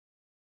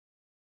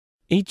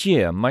Each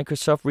year,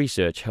 Microsoft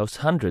Research hosts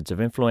hundreds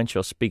of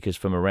influential speakers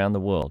from around the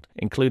world,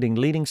 including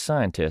leading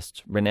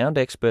scientists, renowned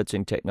experts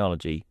in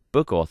technology,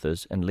 book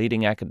authors, and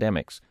leading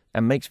academics,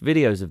 and makes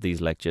videos of these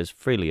lectures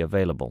freely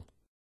available.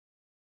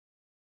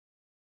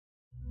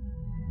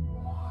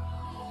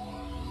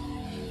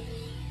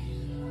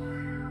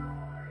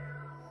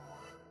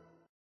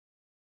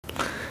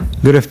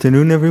 Good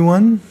afternoon,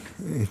 everyone.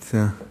 It's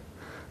a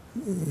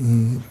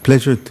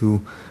pleasure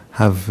to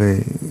have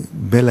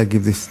Bella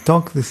give this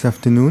talk this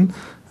afternoon.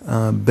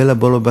 Bella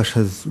Bolobash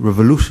has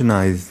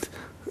revolutionized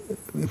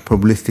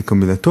probabilistic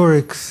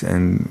combinatorics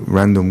and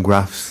random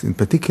graphs in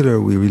particular.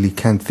 We really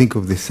can't think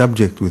of this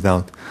subject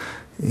without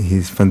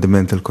his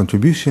fundamental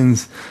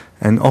contributions.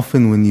 And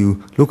often when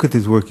you look at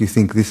his work, you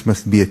think this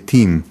must be a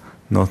team,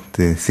 not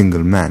a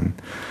single man.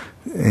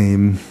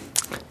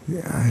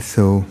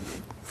 So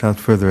without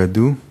further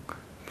ado,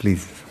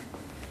 please.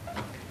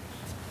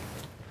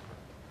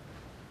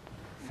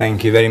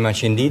 Thank you very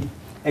much indeed.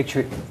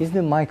 Actually, is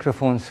the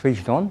microphone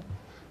switched on?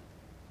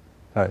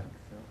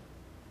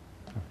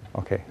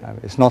 Okay,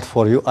 it's not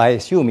for you. I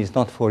assume it's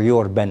not for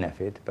your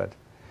benefit, but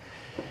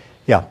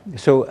yeah.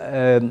 So,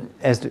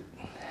 as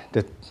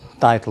the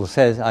title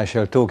says, I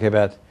shall talk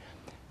about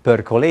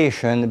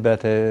percolation, but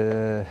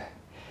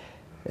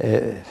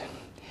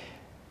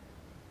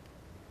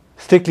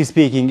strictly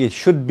speaking, it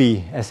should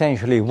be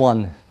essentially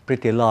one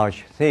pretty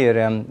large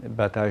theorem,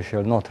 but I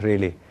shall not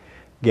really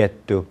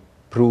get to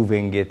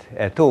proving it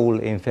at all.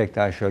 In fact,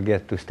 I shall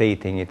get to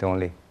stating it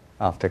only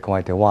after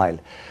quite a while.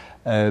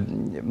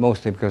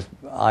 Mostly because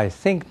I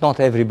think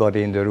not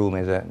everybody in the room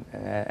is an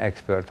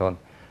expert on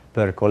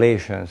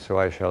percolation, so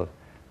I shall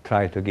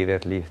try to give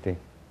at least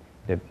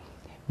the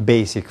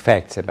basic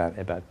facts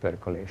about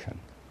percolation.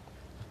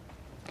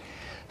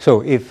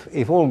 So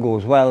if all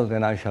goes well,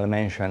 then I shall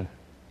mention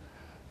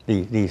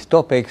these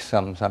topics,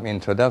 some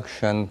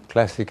introduction,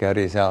 classical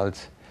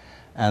results,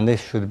 and this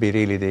should be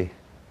really the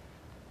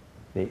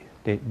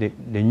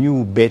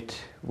new bit,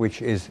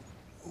 which is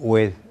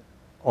with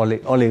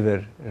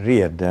Oliver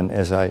Riordan,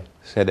 as I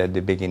said at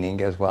the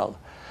beginning as well.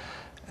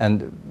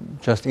 And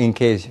just in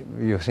case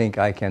you think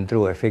I can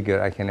draw a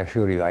figure, I can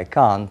assure you I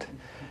can't.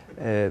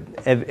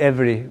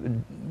 Every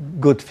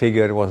good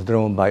figure was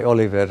drawn by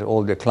Oliver.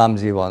 All the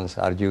clumsy ones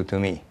are due to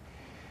me.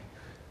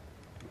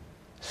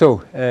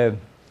 So,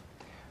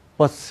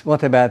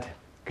 what about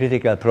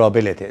critical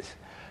probabilities?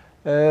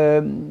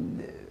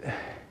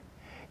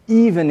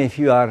 Even if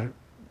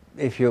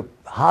you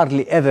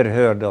hardly ever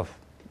heard of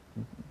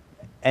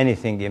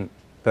anything in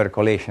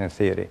percolation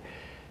theory,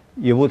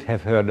 you would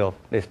have heard of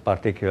this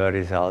particular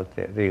result,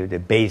 really the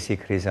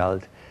basic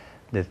result,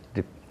 that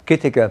the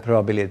critical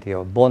probability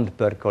of bond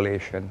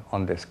percolation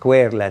on the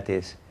square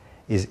lattice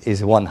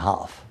is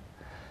 1/2.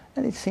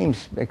 And it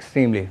seems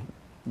extremely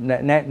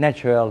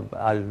natural.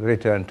 I'll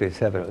return to it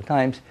several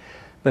times,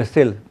 but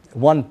still,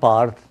 one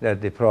part that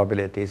the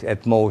probabilities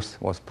at most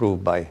was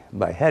proved by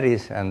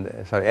Harris, and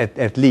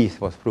at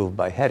least was proved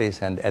by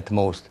Harris, and at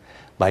most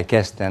by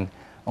Kesten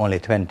only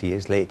 20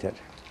 years later.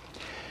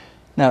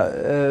 Now,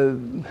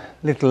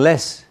 little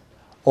less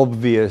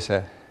obvious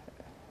a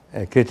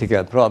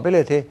critical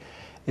probability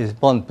is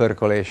bond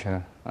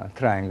percolation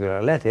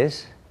triangular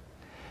lattice.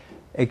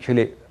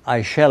 Actually,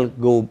 I shall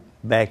go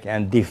back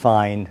and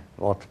define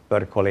what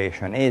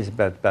percolation is,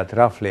 but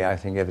roughly I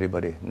think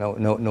everybody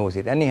knows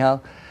it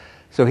anyhow.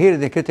 So here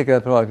the critical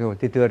probability was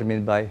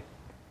determined by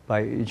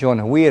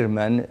John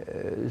Weirman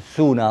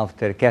soon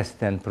after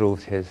Kesten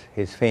proved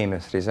his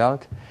famous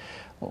result,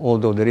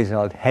 although the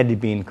result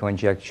had been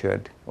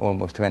conjectured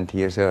almost 20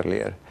 years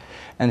earlier.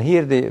 And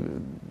here the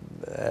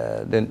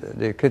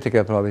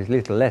critical probability is a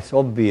little less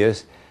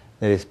obvious.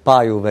 There is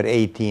pi over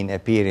 18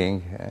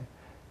 appearing,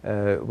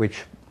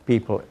 which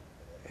people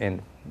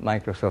in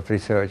Microsoft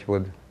Research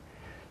would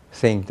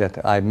think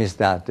that I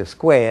missed out the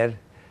square,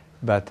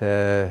 but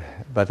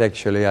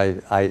actually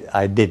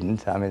I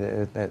didn't. I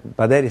mean,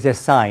 but there is a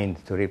sign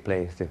to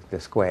replace the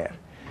square.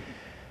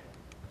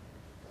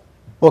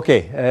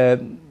 Okay,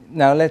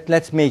 now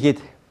let's make it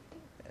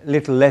a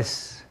little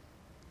less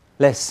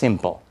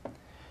simple.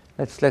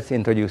 Let's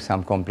introduce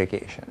some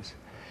complications.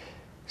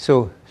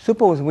 So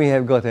suppose we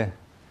have got a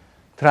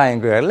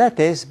triangular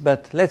lattice,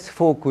 but let's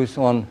focus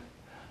on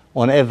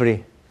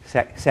every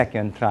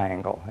second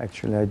triangle.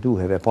 Actually, I do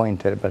have a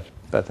pointer,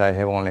 but I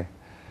have only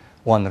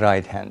one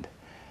right hand.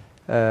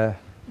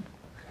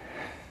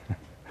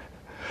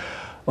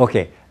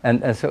 Okay,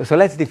 and so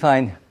let's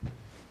define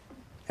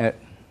a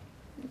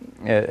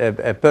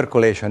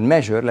percolation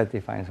measure. Let's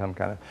define some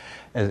kind of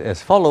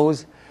as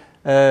follows.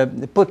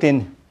 Put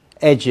in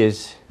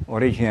edges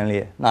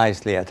originally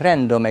nicely at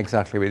random,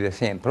 exactly with the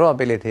same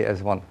probability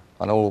as one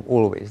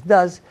always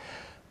does,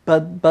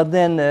 but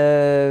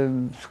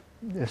then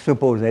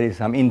suppose there is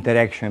some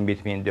interaction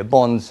between the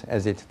bonds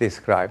as it's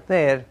described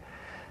there,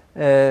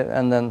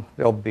 and then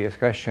the obvious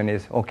question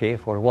is, okay,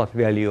 for what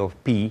value of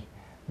P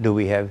do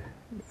we have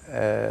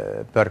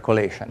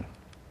percolation?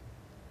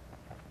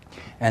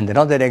 And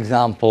another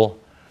example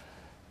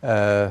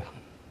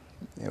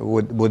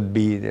would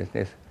be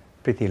this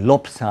pretty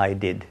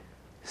lopsided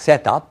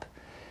setup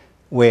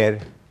where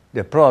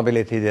the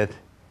probability that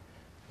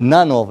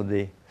none of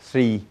the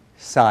three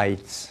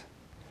sides,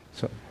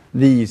 so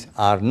these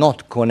are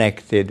not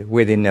connected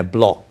within a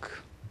block,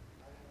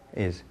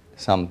 is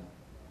some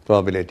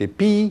probability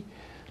P,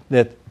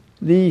 that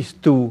these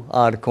two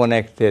are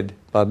connected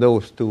but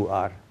those two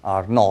are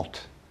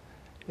not,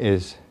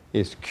 is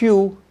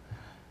Q,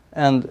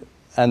 and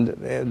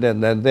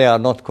that they are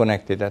not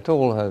connected at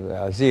all,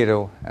 are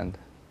 0, and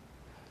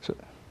so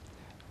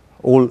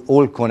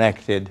all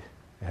connected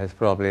has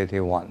probability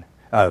 1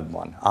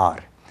 R.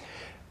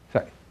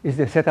 So is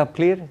the setup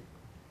clear?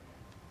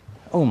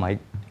 Oh my!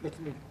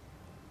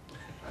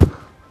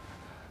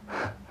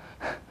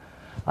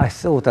 I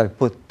thought I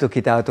took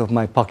it out of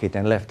my pocket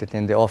and left it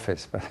in the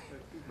office, but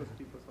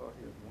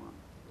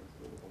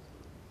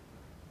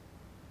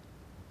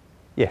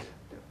yes.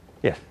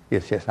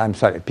 I'm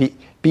sorry.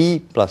 P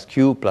plus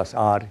Q plus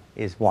R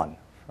is 1,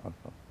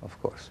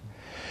 of course.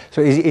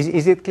 So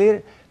is it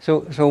clear?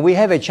 So we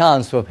have a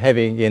chance of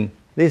having in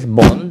this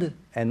bond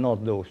and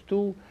not those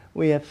two.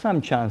 We have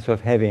some chance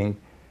of having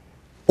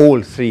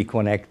all three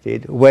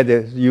connected,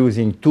 whether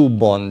using 2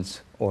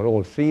 bonds or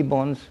all 3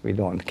 bonds. We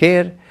don't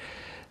care,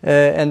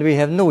 and we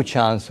have no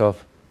chance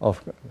of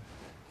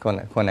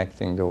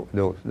connecting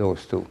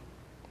those two.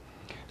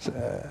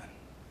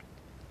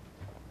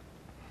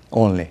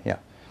 Only, yeah.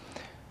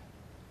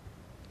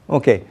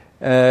 Okay,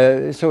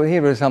 so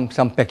here are some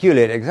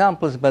peculiar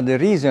examples, but the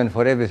reason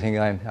for everything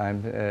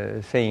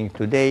I'm saying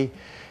today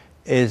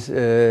is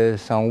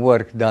some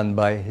work done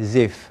by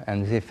Zi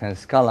and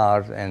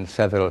Scullard and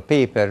several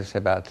papers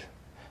about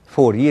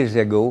 4 years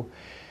ago,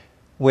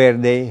 where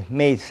they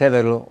made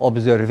several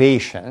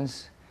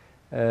observations.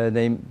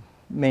 The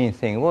main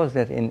thing was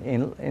that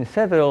in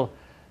several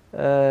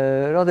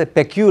rather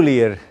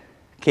peculiar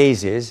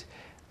cases,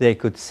 they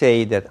could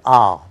say that,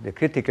 the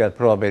critical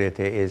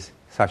probability is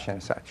such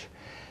and such.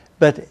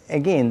 But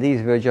again,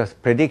 these were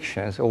just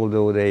predictions,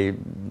 although they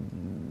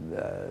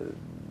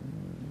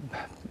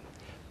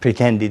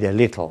pretended a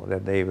little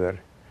that they were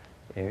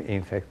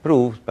in fact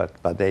proved,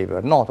 but they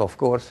were not, of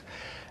course.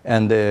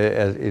 And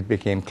as it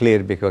became clear,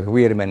 because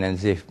Riordan and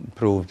Zi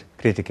proved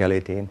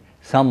criticality in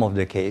some of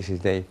the cases,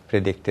 they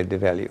predicted the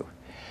value.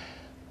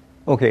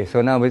 Okay,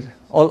 so now with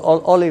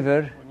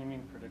Oliver. When you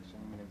mean prediction,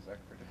 you mean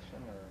exact prediction?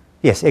 Or?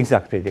 Yes,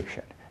 exact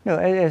prediction. No,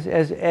 as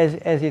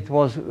it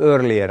was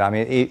earlier. I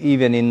mean,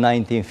 even in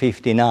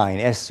 1959,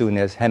 as soon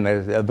as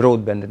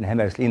Broadbent and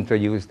Hammersley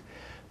introduced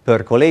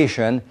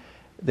percolation,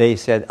 they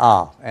said,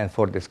 and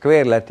for the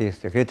square lattice,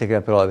 the critical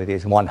probability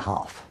is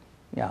 1/2.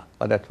 Yeah,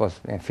 but that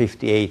was in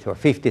 58 or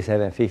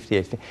 57,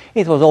 58.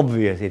 It was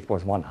obvious it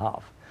was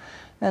 1/2.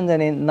 And then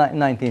in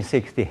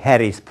 1960,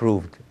 Harris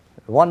proved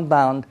 1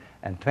 bound,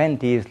 and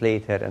 20 years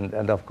later,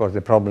 and of course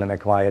the problem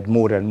acquired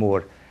more and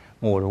more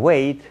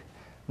weight,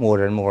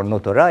 more and more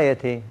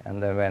notoriety,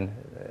 and then when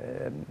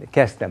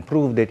Kasten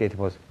proved it, it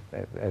was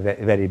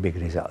a very big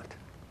result.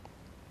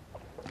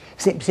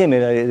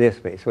 Similarly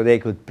this way, so they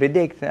could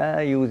predict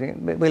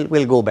using,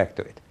 we'll go back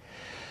to it.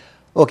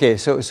 Okay,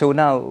 so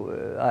now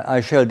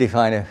I shall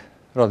define a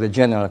rather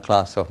general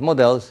class of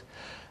models,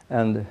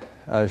 and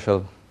I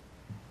shall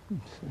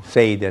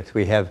say that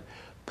we have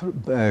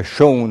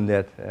shown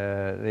that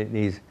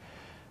these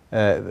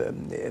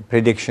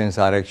predictions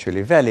are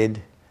actually valid,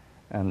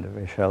 and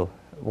we shall,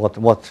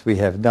 what we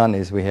have done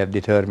is we have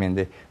determined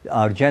that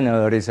our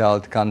general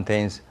result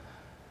contains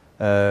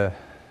all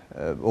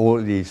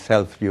the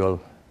self-dual,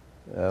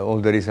 all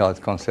the results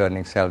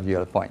concerning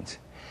self-dual points.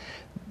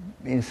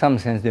 In some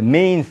sense, the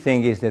main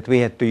thing is that we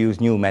had to use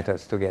new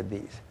methods to get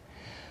these.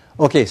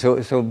 Okay,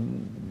 so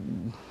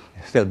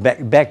still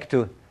back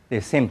to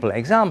this simple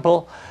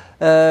example.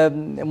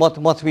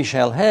 What we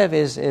shall have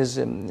is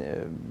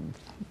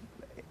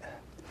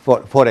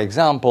for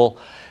example,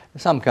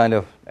 some kind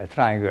of a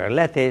triangular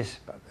lattice.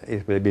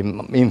 It will be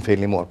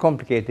infinitely more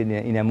complicated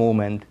in a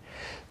moment,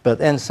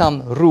 and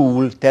some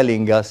rule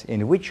telling us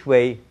in which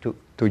way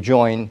to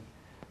join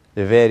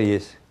the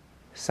various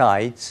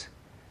sides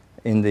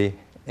in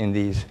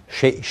these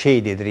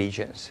shaded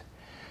regions.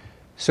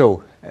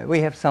 So we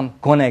have some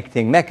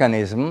connecting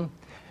mechanism,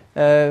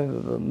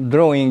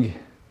 drawing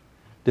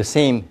the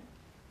same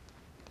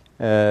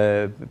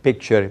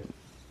picture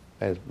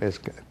as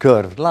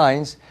curved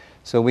lines.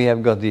 So we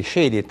have got the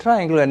shaded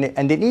triangle,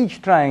 and in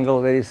each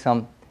triangle there is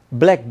some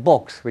black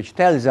box which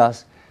tells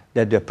us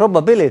that the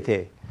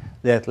probability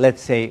that,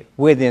 let's say,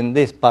 within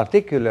this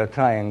particular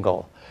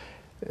triangle,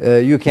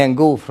 you can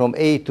go from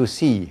A to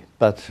C,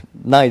 but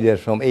neither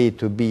from A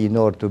to B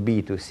nor to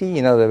B to C.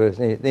 In other words,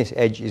 this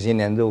edge is in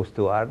and those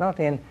two are not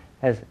in,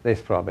 has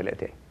this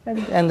probability.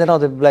 And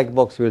another black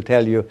box will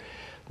tell you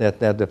that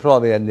the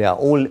probability that they are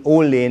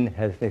all in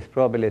has this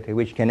probability,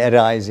 which can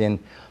arise in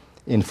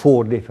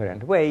 4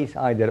 different ways.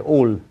 Either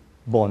all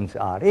bonds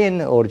are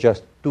in, or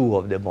just 2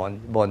 of the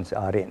bonds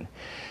are in.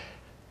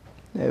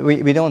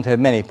 We don't have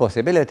many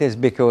possibilities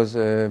because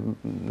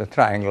the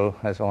triangle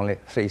has only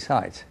 3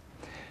 sides.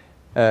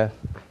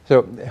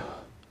 So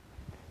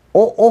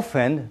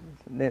often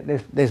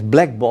this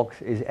black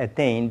box is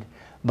attained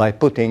by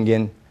putting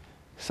in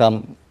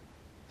some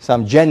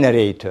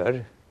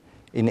generator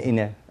in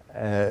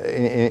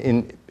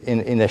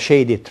a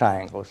shaded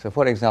triangle. So,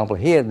 for example,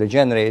 here the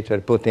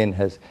generator put in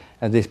has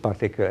this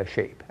particular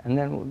shape, and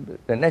then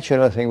the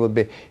natural thing would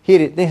be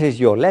here. This is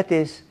your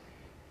lattice.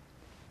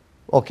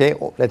 Okay,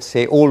 let's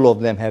say all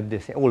of them have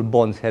this. All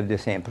bonds have the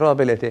same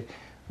probability.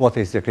 What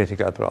is the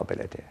critical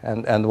probability?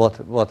 And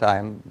what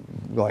I'm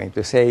going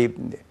to say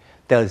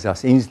tells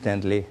us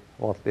instantly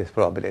what this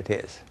probability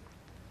is.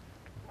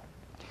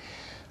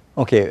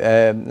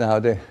 Okay, now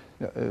to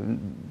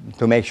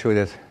make sure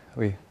that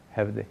we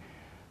have the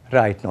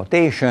right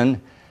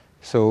notation,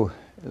 so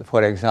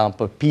for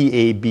example,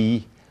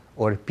 PAB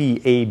or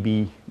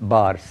PAB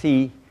bar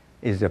C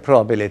is the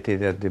probability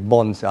that the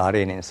bonds are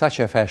in such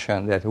a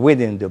fashion that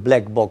within the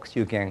black box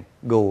you can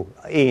go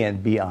A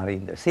and B are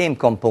in the same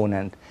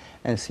component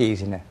and C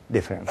is in a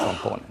different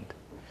component.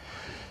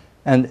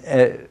 And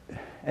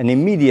an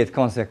immediate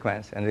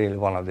consequence, and really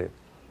one of the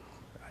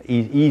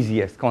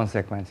easiest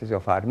consequences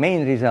of our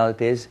main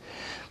result, is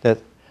that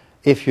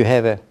if you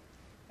have a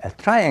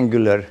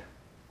triangular,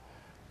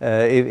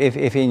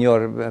 if in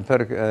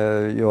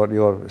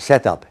your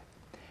setup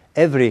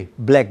every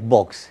black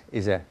box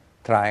is a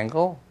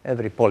triangle,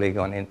 every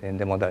polygon in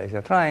the model is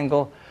a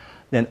triangle,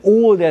 then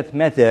all that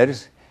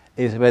matters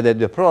is whether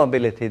the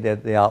probability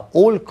that they are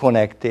all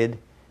connected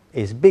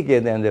is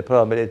bigger than the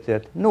probability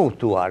that no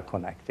two are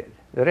connected.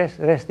 The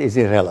rest is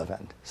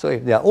irrelevant. So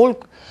if they are all,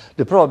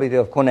 the probability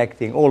of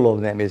connecting all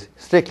of them is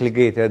strictly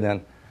greater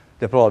than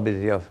the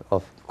probability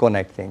of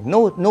connecting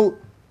no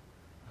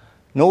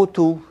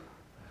two.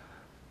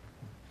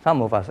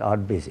 Some of us are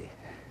busy.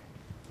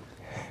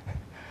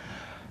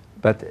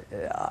 But,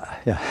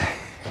 yeah.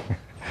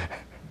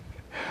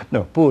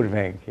 No, poor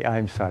Venki,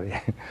 I'm sorry.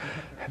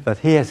 But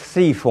he has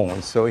 3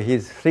 phones, so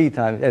he's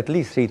at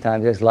least three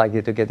times as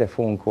likely to get a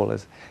phone call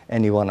as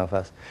any one of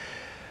us.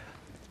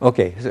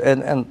 Okay, so,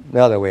 and the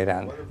other way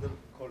around. One of them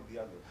called the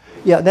other.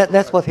 Yeah,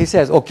 that's what he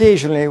says.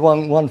 Occasionally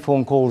one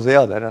phone calls the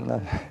other,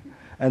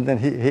 and then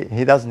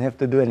he doesn't have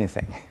to do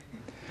anything.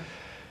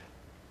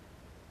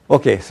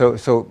 Okay, so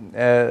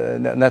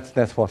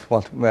that's what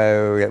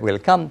will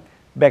come.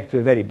 Back to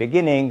the very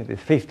beginning, the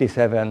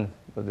 57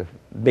 was the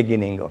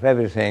beginning of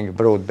everything,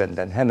 Broadbent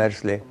and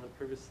Hammersley. On the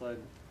previous slide,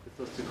 if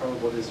those two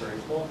probabilities are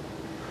equal,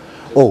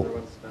 Oh,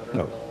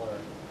 no.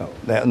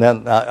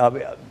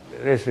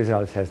 This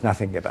result says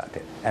nothing about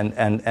it,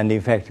 and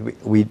in fact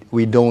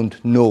we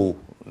don't know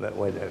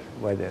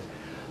whether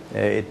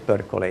it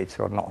percolates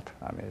or not.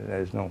 I mean,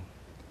 there's no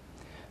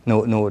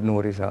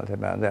result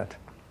about that.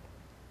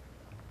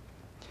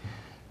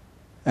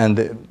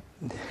 And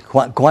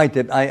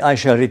I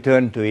shall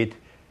return to it.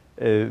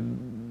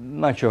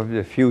 Much of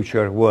the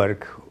future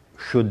work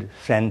should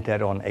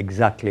center on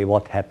exactly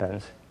what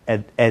happens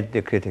at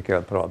the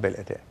critical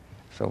probability.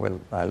 So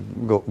I'll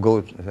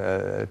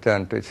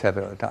turn to it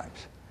several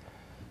times.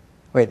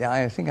 Wait,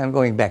 I think I'm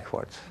going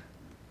backwards.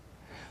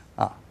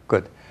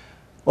 Good.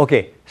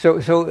 Okay, so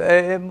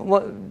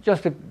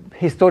just a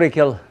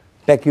historical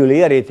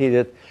peculiarity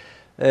that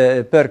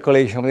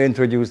percolation was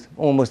introduced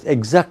almost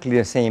exactly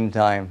the same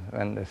time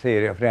when the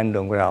theory of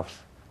random graphs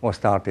was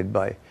started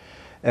by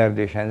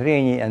Erdős and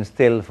Rényi, and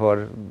still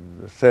for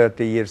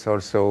 30 years or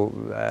so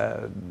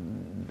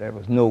there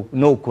was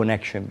no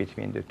connection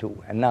between the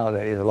two. And now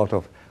there is a lot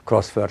of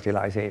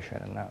cross-fertilization,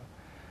 and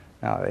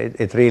now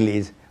it really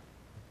is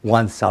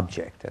one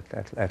subject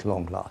at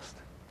long last.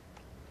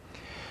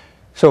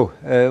 So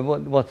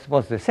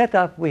what's the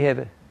setup? We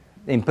have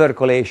in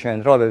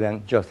percolation, rather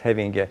than just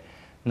having a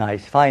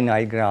nice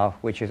finite graph,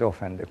 which is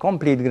often the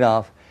complete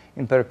graph,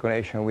 in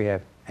percolation we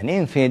have an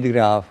infinite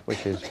graph,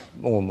 which is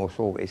almost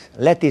always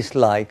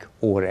lattice-like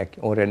or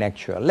an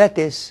actual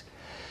lattice.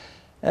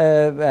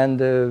 And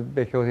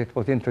because it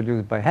was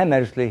introduced by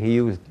Hammersley, he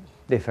used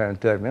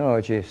different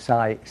terminology,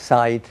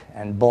 site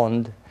and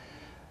bond,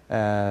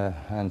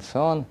 and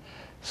so on.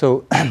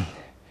 So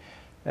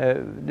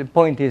the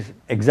point is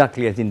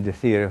exactly as in the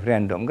theory of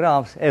random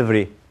graphs.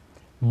 Every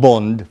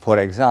bond, for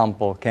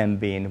example, can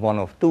be in one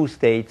of two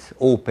states,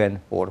 open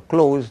or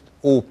closed.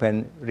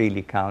 Open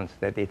really counts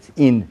that it's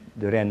in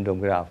the random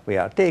graph we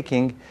are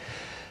taking.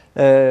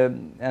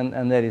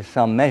 And there is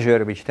some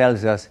measure which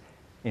tells us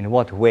in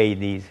what way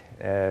these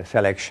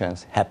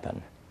selections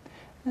happen.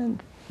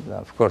 And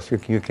of course,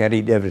 you can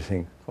read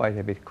everything quite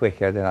a bit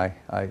quicker than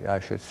I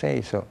should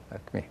say, so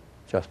let me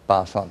just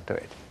pass on to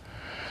it.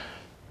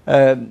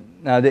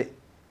 Now, the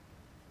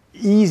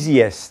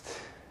easiest,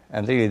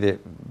 and really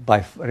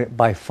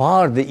by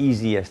far the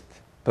easiest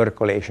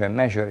percolation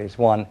measure is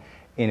one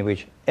in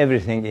which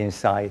everything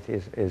inside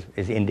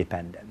is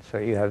independent. So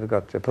you have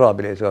got the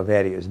probabilities of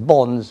various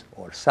bonds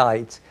or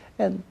sites,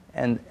 and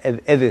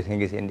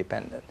everything is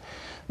independent.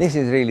 This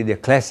is really the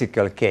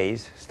classical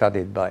case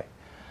studied by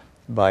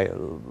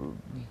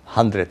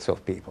hundreds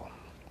of people.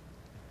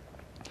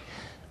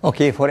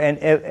 Okay, for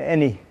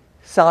any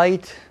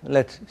site,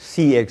 let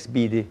Cx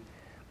be the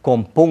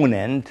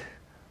component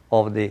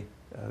of the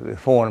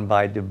formed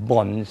by the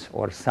bonds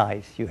or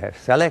size you have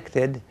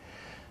selected,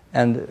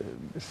 and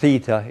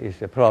theta is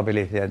the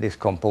probability that this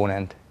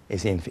component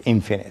is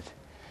infinite.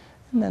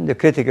 And then the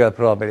critical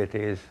probability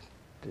is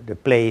the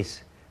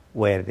place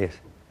where this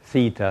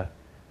theta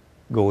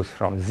goes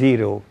from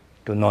 0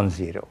 to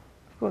non-zero.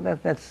 Of course,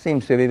 that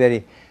seems to be a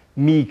very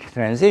meek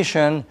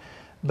transition,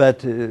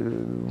 but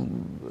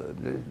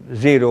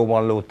 0,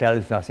 1 law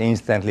tells us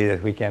instantly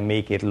that we can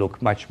make it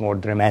look much more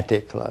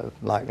dramatic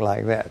like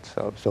that.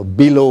 So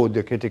below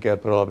the critical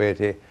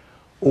probability,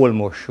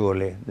 almost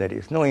surely there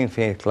is no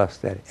infinite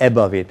cluster.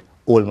 Above it,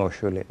 almost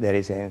surely there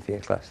is an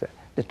infinite cluster.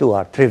 The two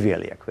are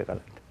trivially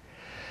equivalent.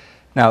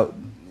 Now,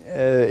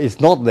 it's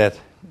not that,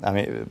 I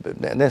mean,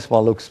 this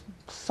one looks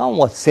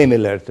somewhat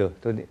similar to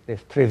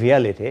this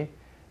triviality,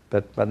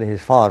 but this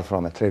is far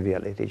from a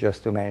triviality,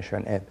 just to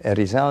mention a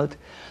result,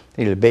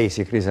 a little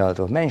basic result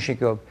of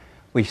Menshikov,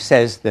 which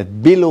says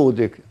that below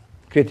the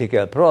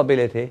critical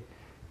probability,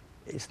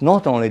 it's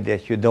not only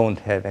that you don't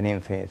have an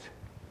infinite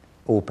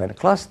open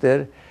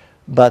cluster,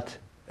 but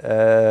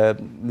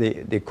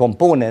the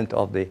component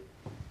of the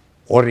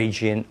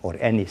origin or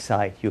any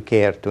site you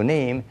care to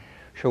name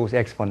shows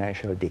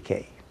exponential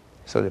decay.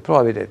 So the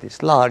probability that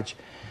is large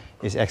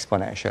is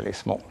exponentially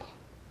small.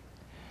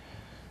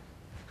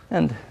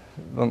 And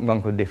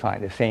one could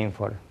define the same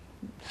for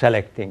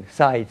selecting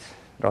sites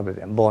rather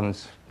than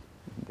bonds.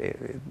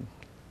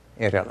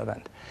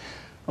 Irrelevant.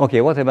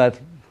 Okay, what about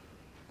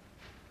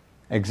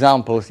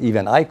examples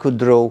even I could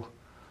draw?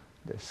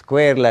 The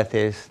square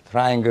lattice,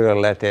 triangular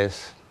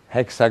lattice,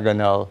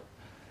 hexagonal,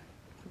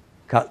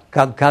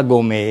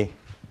 Kagome,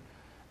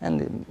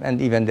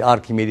 and even the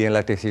Archimedean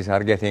lattices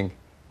are getting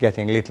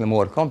a little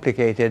more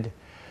complicated.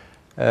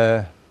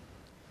 And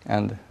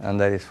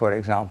there is, for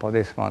example,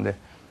 this one, the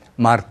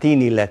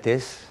Martini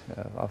lattice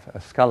of a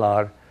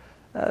Scullard.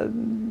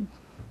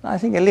 I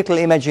think a little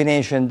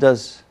imagination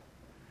does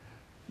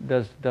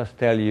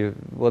tell you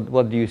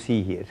what do you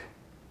see here.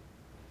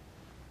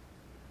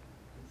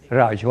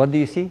 Raj, what do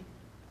you see?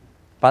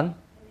 Pun? I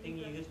think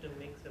you used to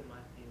mix a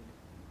martini.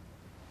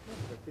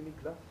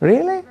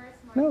 Really?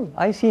 No,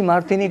 I see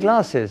martini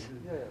glasses.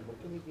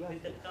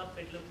 With the cup,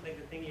 it looks like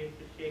the thing you used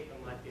to shake a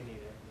martini.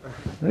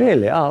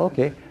 Really? Ah,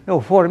 okay.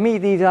 No, for me,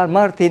 these are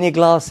martini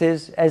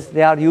glasses as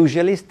they are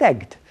usually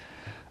stacked.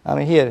 I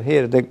mean, here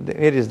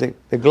is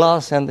the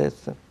glass and the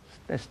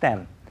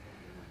stem.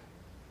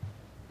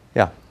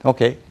 Yeah,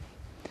 okay.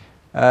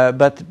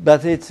 But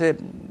it's,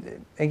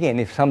 again,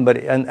 if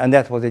somebody, and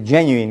that was a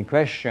genuine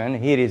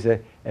question, here is a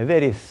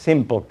very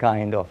simple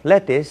kind of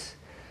lattice.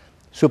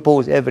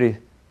 Suppose every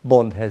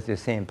bond has the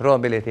same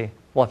probability.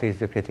 What is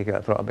the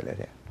critical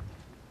probability?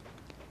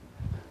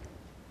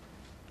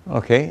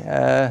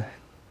 Okay.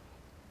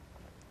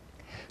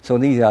 So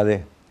these are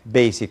the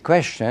basic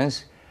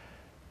questions.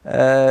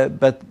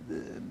 But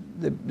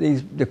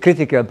the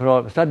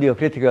critical study of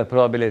critical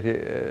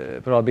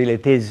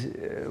probabilities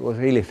was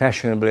really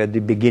fashionable at the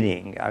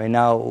beginning. I mean,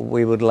 now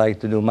we would like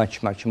to do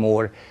much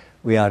more.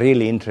 We are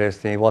really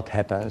interested in what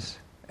happens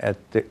at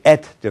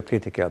the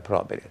critical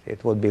probability.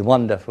 It would be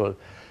wonderful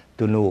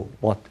to know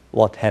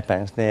what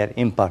happens there.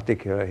 In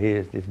particular, here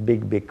is this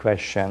big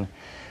question: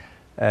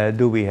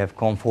 do we have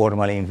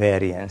conformal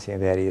invariance in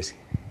various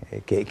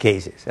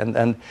cases?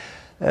 And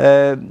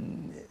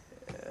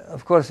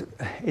of course,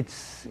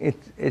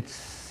 it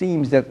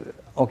seems that,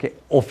 okay,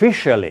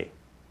 officially,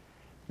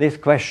 this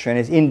question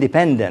is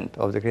independent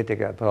of the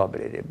critical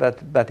probability.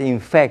 But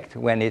in fact,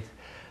 when it's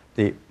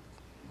the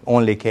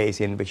only case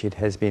in which it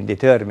has been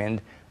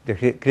determined,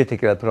 the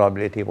critical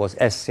probability was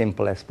as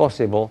simple as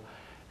possible.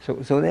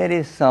 So there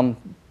is some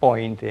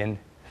point in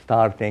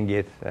starting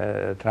it,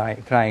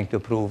 trying to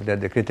prove that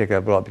the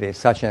critical probability is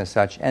such and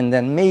such, and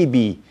then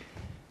maybe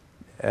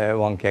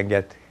one can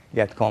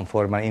get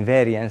conformal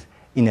invariance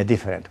in a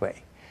different way.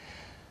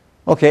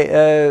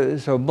 Okay,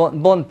 so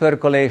bond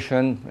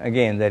percolation,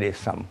 again, there is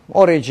some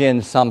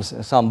origin,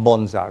 some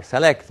bonds are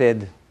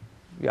selected.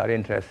 We are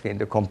interested in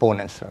the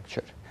component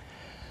structure.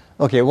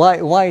 Okay,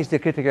 why is the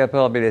critical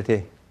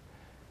probability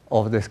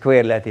of the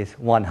square lattice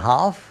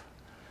 1/2?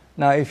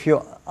 Now, if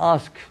you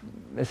ask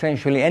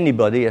essentially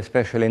anybody,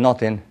 especially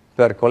not in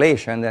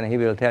percolation, then he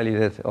will tell you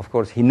that, of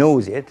course, he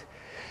knows it.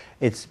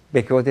 It's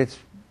because it's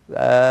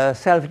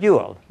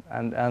self-dual.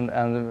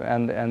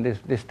 And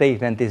this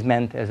statement is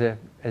meant as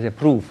a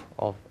proof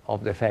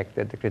of the fact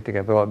that the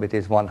critical probability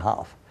is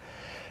 1/2.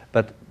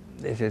 But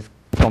this is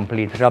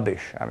complete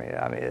rubbish. I mean,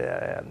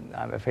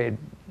 I'm afraid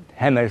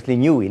Hammersley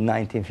knew in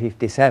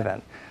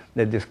 1957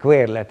 that the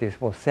square lattice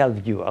was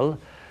self-dual.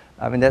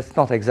 I mean, that's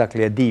not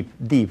exactly a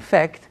deep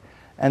fact,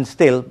 and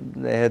still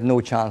they had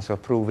no chance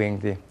of proving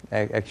the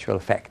actual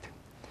fact.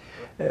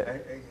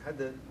 I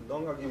had a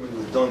long argument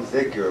with Don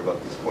Zegger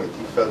about this point.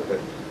 He felt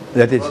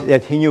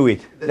that he knew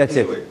it. That's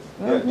it.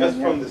 Just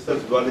from the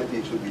self-duality,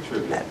 it should be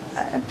trivial.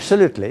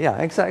 Absolutely, yeah,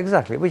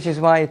 exactly. Which is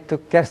why it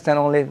took Kasten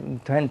only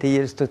 20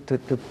 years to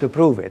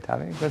prove it. I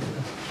mean,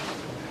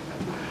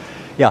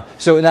 yeah.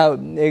 So now,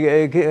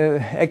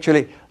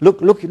 actually,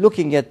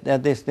 looking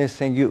at this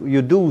thing,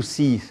 you do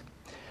see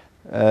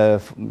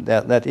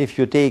that if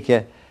you take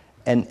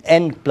an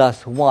n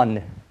plus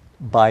 1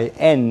 by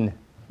n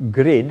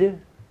grid,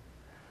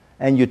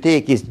 and you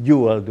take its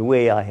dual the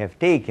way I have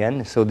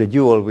taken, so the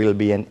dual will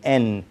be an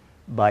n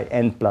by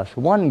n plus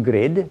 1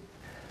 grid,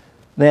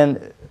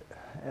 then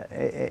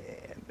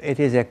it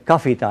is a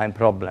coffee time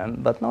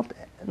problem, but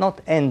not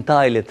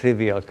entirely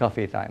trivial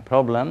coffee time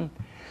problem,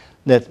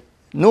 that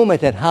no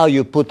matter how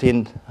you put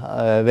in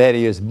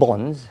various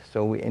bonds,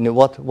 so in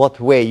what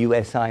way you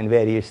assign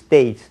various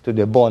states to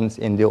the bonds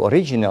in the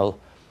original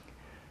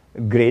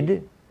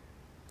grid,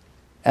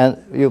 and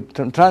you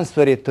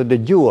transfer it to the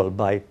dual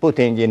by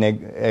putting in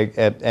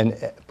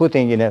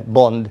a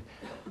bond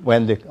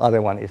when the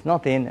other one is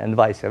not in, and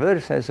vice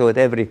versa. So at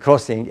every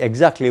crossing,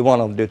 exactly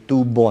one of the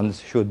two bonds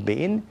should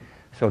be in.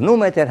 So no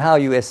matter how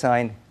you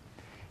assign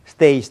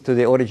states to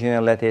the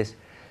original lattice,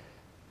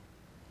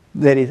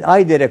 there is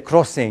either a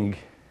crossing,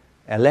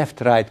 a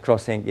left-right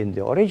crossing in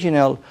the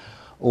original,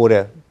 or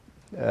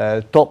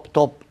a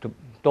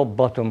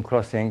top-bottom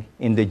crossing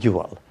in the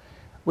dual,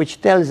 which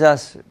tells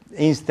us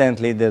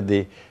instantly that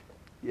the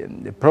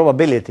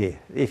probability,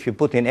 if you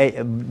put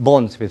in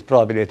bonds with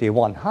probability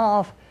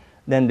 1/2,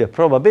 then the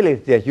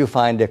probability that you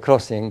find a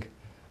crossing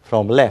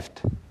from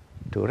left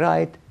to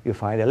right, you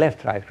find a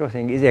left-right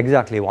crossing, is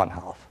exactly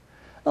 1/2.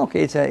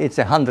 Okay, it's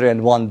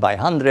 101 by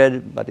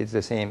 100, but it's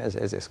the same as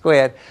a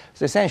square.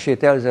 So essentially it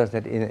tells us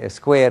that in a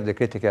square, the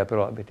critical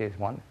probability is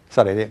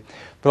the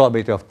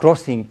probability of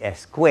crossing a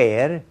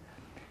square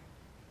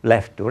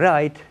left to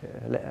right,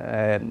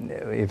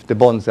 if the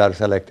bonds are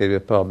selected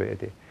with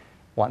probability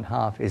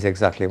 1/2, is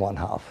exactly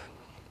 1/2.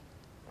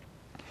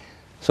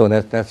 So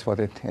that's what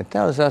it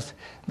tells us,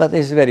 but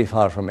it's very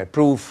far from a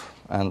proof,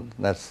 and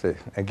that's,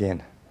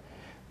 again,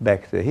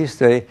 back to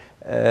history.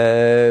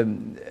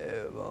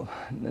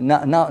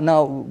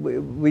 Now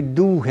we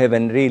do have a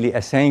really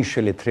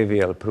essentially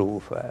trivial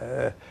proof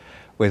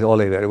with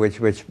Oliver, which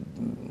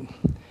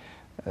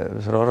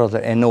rather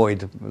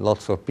annoyed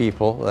lots of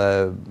people,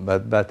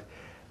 but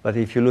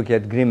if you look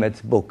at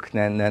Grimmett's book,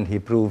 then he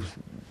proves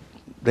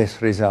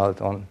this result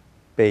on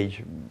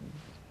page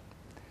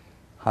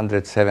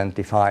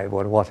 175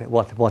 or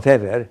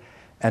whatever,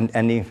 and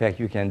in fact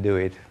you can do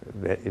it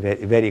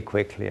very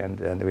quickly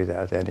and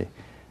without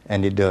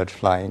any dirt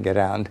flying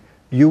around,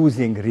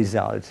 using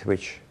results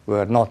which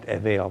were not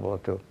available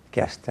to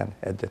Kasten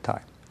at the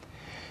time.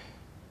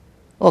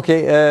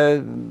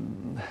 Okay,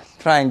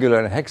 triangular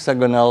and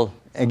hexagonal,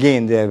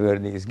 again there were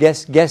these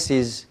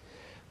guesses,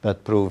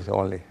 but proved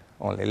only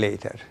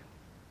later.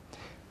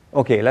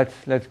 Okay,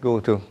 let's go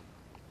to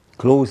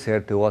closer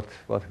to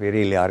what we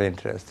really are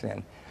interested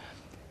in.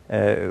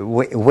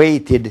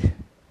 Weighted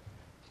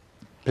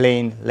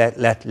plane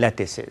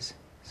lattices.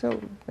 So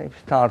we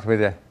start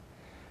with a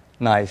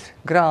nice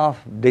graph,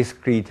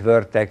 discrete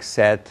vertex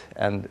set,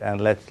 and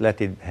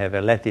let it have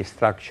a lattice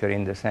structure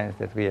in the sense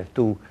that we have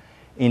two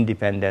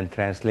independent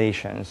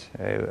translations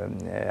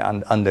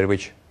under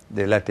which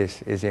the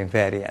lattice is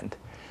invariant.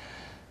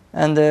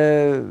 And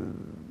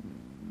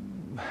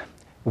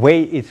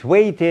it's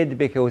weighted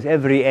because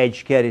every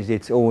edge carries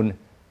its own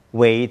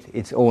weight,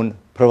 its own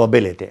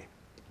probability.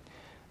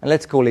 And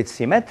let's call it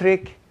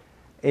symmetric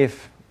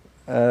if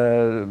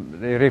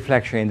the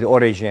reflection in the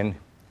origin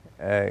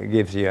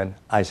gives you an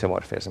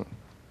isomorphism.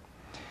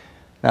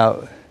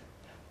 Now,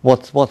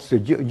 what's the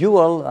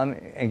dual?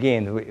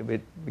 Again,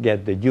 we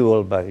get the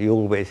dual, but you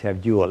always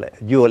have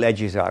dual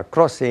edges are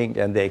crossing,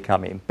 and they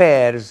come in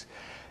pairs.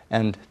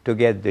 And to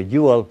get the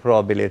dual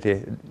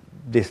probability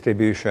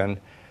distribution,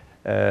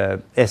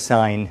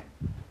 assign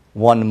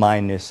 1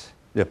 minus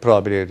the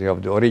probability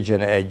of the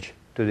origin edge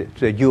to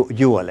the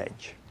dual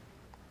edge.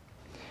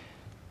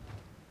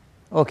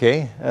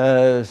 Okay,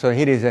 so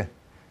here is an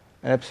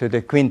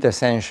absolutely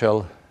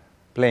quintessential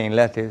plane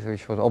lattice,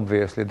 which was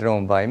obviously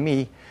drawn by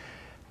me.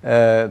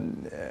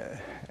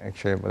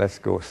 Actually, let's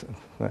go.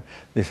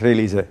 This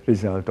really is a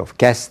result of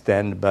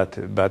Kasten,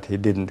 but he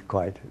didn't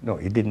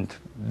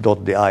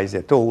dot the i's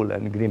at all,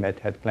 and Grimmett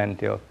had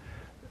plenty of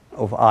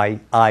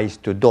i's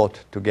to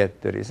dot to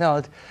get the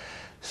result.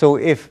 So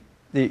if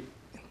the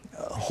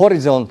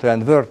horizontal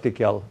and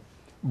vertical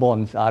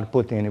bonds are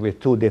put in with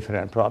two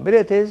different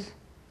probabilities,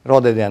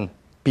 rather than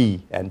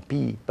P and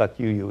P, but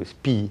you use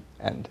P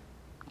and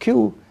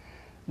Q,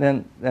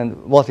 then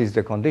what is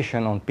the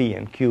condition on P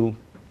and Q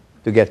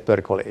to get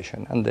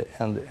percolation? And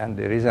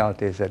the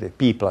result is that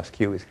P plus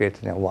Q is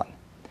greater than 1.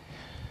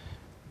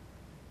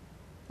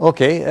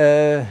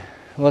 Okay,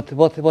 what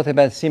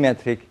about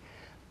symmetric?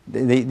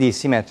 These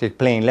symmetric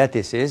plane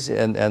lattices,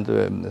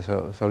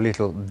 so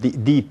little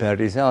deeper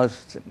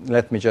results.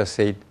 Let me just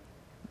say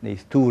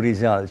these two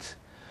results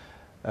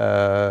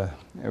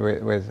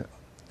with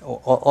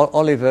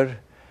Oliver.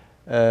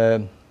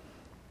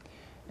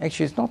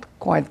 Actually, it's not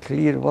quite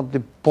clear what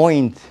the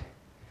point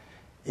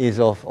is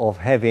of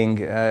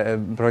having a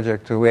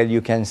project where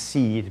you can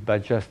see it,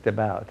 but just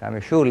about. I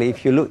mean, surely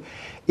if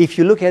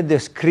you look at the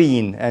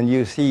screen and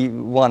you see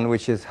one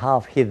which is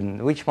half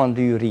hidden, which one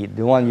do you read?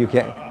 The one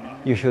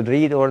you should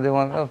read, or the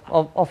one?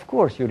 Of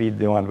course, you read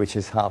the one which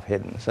is half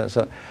hidden.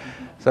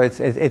 So it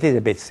is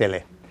a bit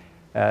silly.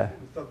 We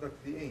thought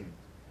that's the aim.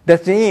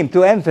 That's the aim,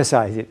 to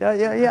emphasize it.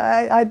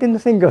 Yeah, I didn't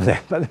think of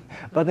that,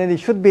 but then it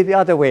should be the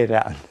other way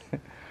around.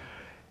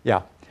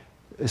 Yeah.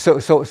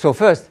 So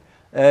first,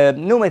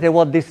 no matter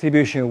what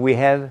distribution we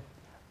have,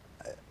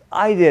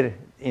 either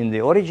in the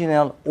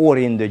original or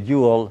in the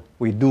dual,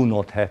 we do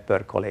not have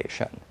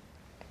percolation.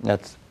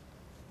 That's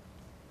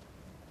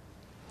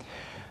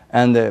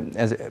and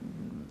as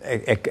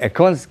a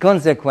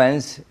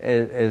consequence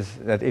is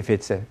that if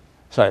it's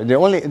the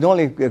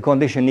only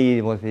condition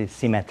needed was be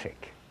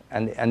symmetric,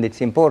 and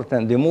it's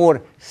important. The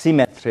more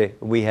symmetry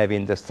we have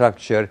in the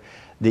structure,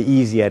 the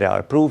easier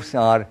our proofs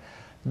are.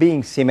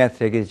 Being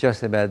symmetric is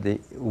just about the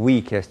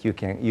weakest you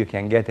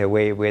can get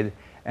away with,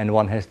 and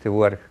one has to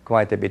work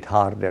quite a bit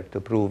harder to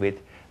prove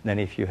it than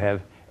if you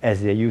have,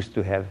 as they used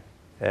to have,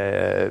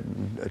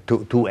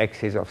 two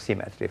axes of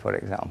symmetry, for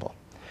example.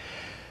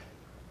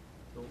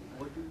 So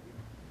what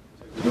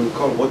do you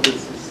call what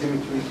is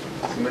symmetry?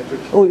 Symmetric?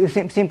 Oh,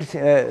 simply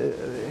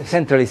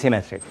centrally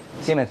symmetric.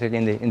 Symmetric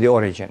in the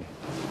origin.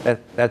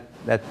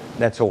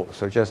 That's all.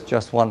 So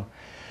just one.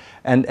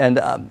 And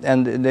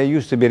there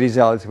used to be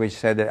results which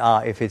said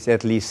that if it's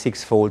at least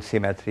six-fold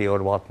symmetry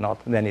or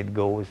whatnot, then it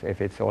goes. If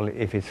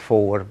it's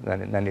four,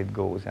 then it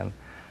goes, and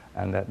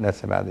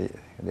that's about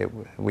the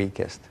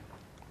weakest.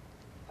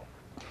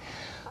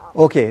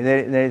 Okay,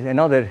 there is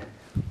another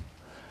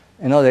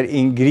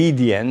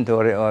ingredient,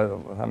 or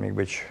I mean,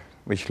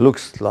 which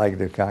looks like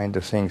the kind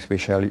of things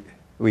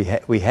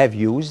we have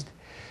used,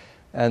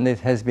 and it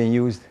has been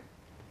used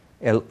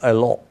a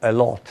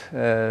lot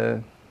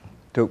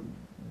to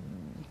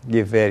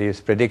give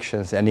various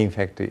predictions, and in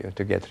fact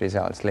to get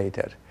results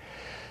later.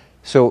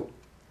 So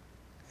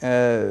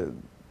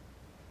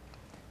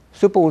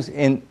suppose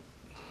in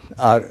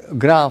our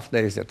graph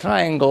there is a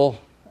triangle,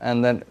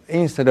 and then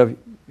instead of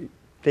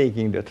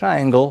taking the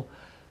triangle,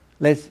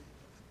 let's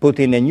put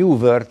in a new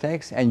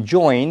vertex and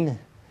join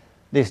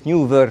this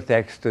new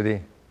vertex to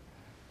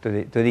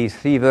these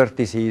three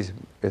vertices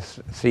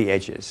with three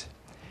edges.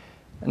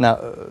 Now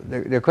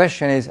the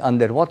question is,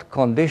 under what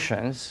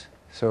conditions?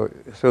 So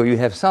you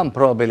have some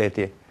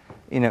probability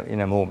in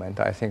a moment.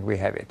 I think we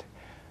have it.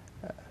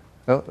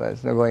 No,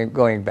 that's not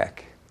going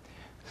back.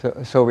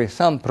 So with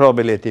some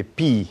probability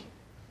P.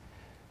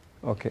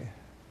 Okay,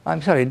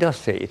 I'm sorry, it does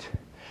say it.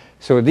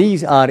 So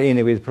these are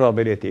in with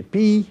probability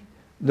P.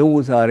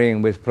 Those are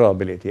in with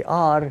probability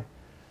R.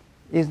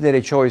 Is there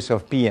a choice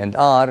of P and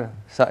R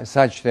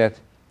such that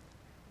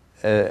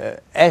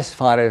as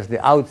far as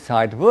the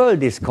outside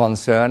world is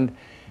concerned,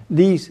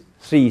 these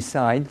three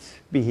sides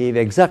behave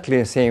exactly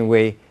the same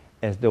way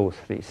as those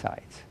three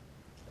sides?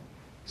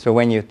 So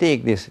when you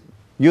take this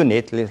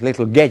unit, this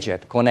little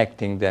gadget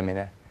connecting them in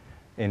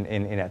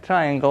a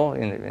triangle,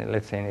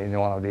 let's say in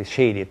one of these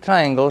shaded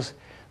triangles,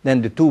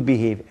 then the two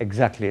behave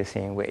exactly the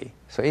same way.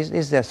 So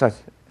is there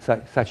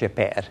such a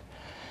pair?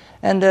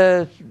 And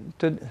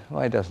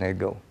why doesn't it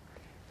go?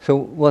 So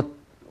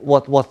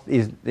what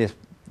is this?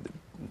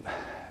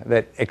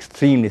 That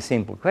extremely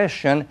simple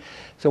question.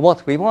 So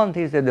what we want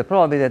is that the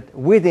probability that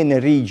within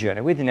a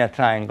region, within a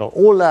triangle,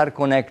 all are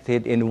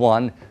connected in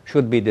one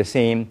should be the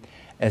same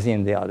as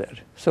in the other.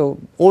 So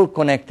all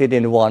connected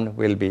in one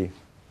will be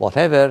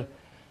whatever.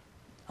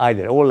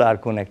 Either all are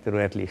connected, or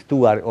at least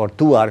two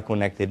are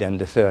connected, and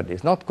the third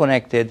is not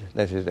connected.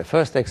 That is the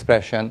first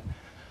expression.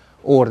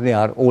 Or they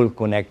are all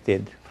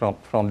connected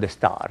from the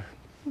star.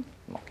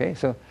 Okay,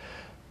 so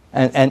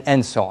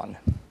and so on.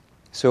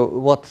 So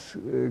what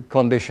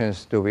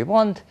conditions do we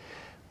want?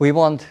 We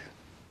want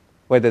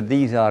whether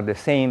these are the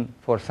same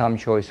for some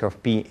choice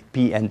of P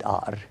and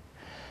R.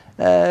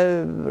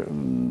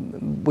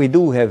 We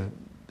do have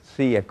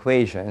three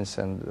equations,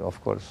 and of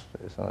course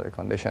there's another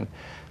condition.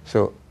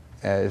 So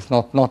it's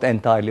not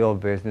entirely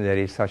obvious that there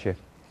is such a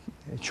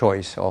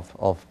choice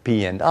of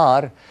P and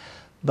R.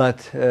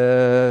 But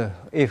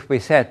if we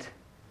set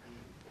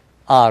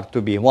R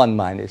to be 1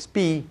 minus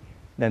P,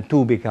 then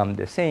two become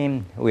the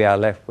same. We are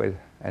left with,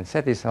 and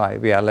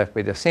satisfied, we are left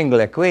with a single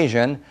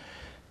equation,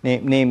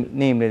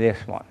 namely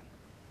this one.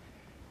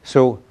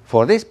 So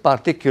for this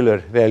particular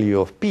value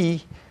of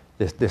P,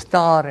 the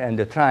star and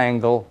the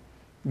triangle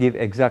give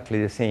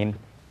exactly the same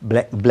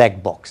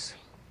black box.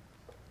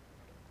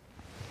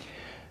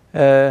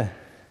 And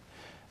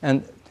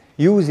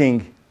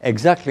using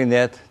exactly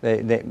that,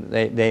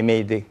 they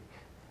made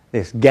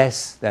this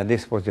guess that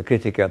this was the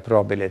critical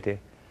probability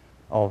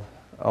of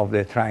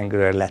the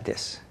triangular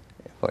lattice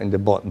in the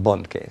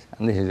Bond case.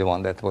 And this is the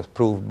one that was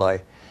proved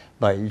by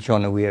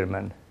John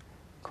Weirman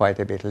quite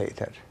a bit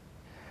later.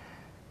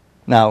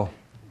 Now,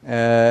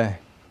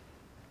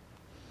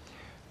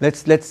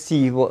 let's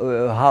see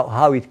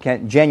how it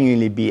can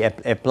genuinely be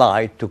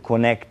applied to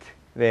connect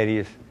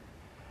various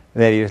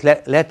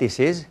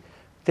lattices.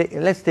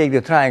 Let's take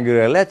the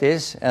triangular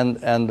lattice and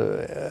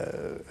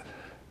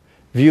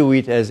view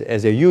it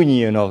as a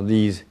union of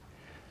these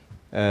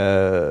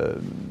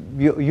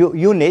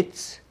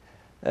units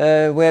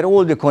where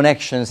all the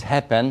connections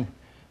happen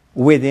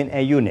within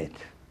a unit.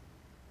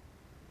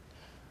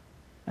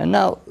 And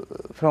now,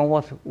 from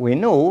what we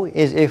know,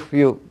 is if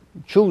you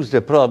choose the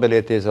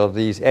probabilities of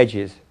these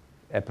edges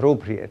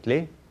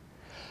appropriately,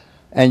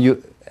 and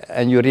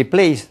you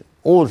replace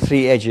all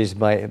three edges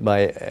by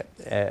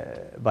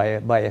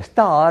a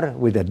star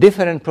with a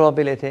different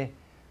probability,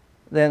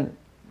 then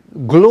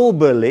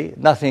globally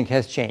nothing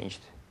has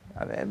changed.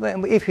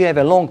 If you have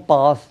a long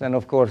path, then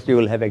of course you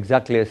will have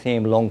exactly the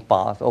same long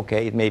path.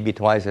 Okay, it may be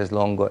twice as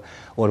long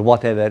or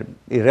whatever,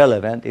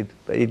 irrelevant.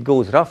 It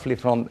goes roughly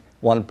from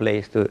one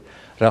place to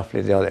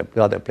roughly the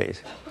other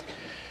place.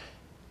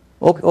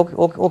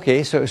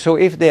 Okay, so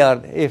if they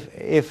are,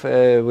 if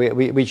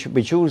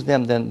we choose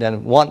them,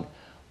 then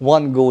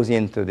one goes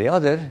into the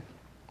other,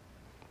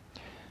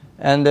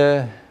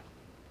 and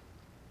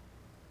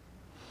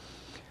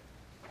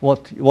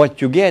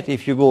what you get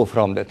if you go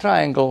from the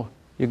triangle,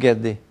 you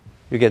get the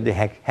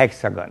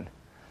hexagon.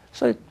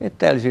 So it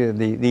tells you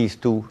these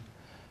two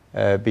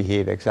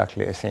behave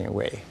exactly the same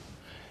way.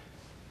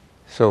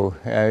 So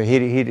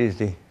here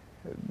is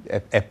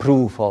a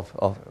proof of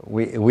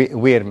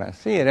Wehrmann's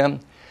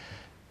theorem.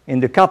 In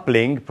the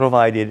coupling,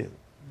 provided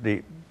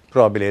the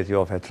probability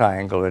of a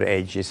triangular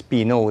edge is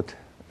P naught,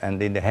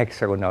 and in the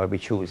hexagon now we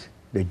choose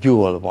the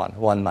dual one,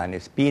 1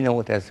 minus P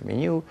naught, as we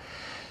knew.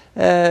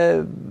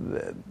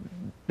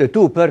 The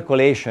two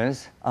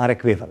percolations are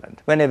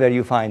equivalent. Whenever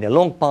you find a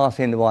long path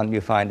in one,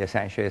 you find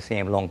essentially the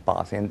same long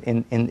path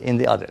in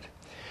the other.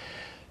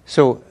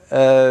 So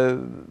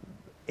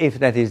if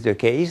that is the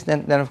case,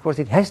 then of course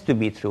it has to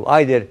be true.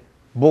 Either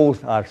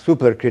both are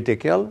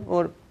supercritical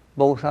or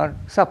both are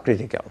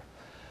subcritical.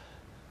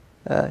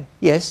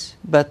 Yes,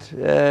 but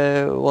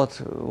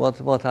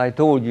what I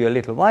told you a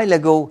little while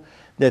ago,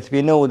 that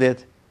we know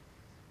that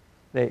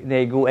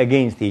they go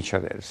against each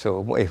other.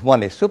 So if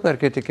one is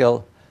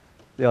supercritical,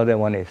 the other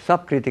one is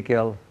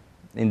subcritical,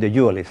 in the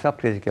dual is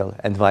subcritical,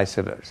 and vice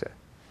versa.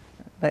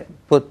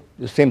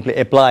 Simply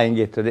applying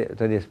it to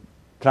this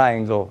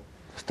triangle,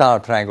 star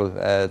triangle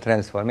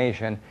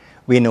transformation,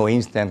 we know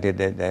instantly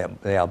that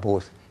they are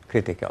both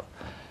critical.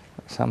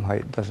 Somehow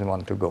it doesn't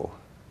want to go.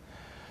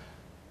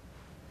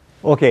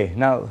 Okay,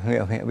 now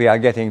we are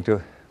getting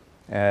to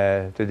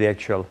the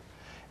actual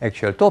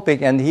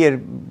topic, and here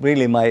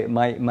really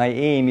my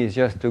aim is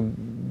just to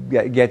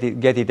get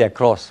it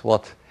across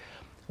what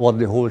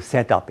the whole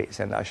setup is,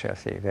 and I shall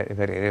say very,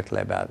 very little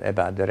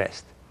about the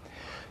rest.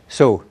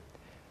 So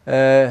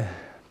again,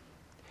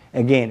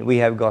 we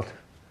have got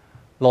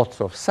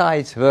lots of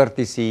sides,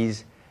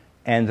 vertices,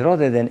 and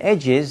rather than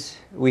edges,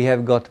 we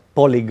have got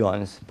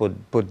polygons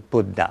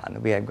put down.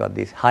 We have got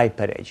these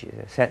hyper edges,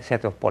 a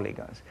set of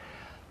polygons.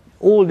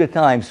 All the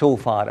time so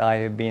far, I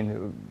have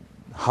been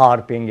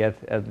harping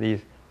at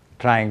these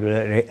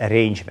triangular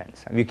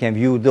arrangements. And we can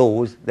view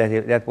those,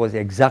 that was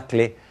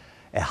exactly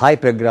a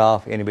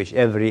hypergraph in which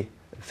every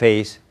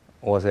face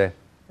was or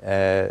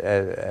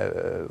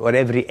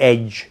every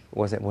edge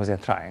was a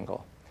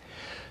triangle.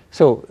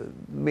 So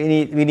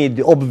we need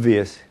the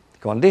obvious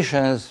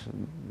conditions.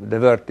 The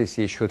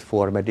vertices should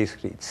form a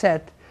discrete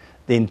set.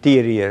 The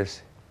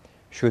interiors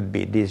should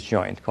be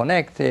disjoint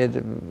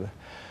connected.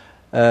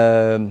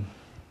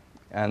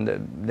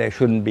 And there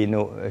should be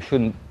no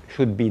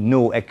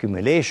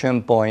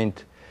accumulation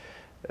point.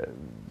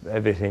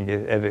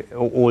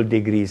 All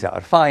degrees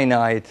are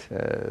finite,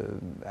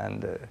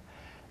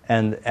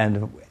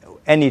 and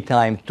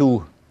anytime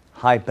two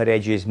hyper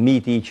edges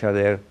meet each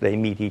other, they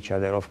meet each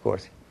other, of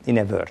course, in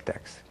a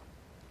vertex.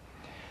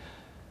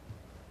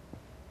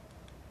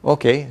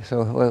 Okay,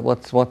 so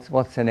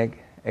what's an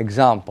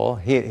example?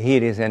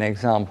 Here is an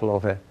example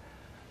of a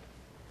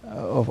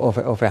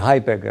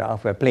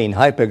hypergraph, a plane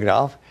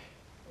hypergraph.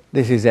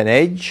 This is an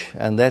edge,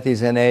 and that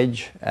is an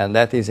edge, and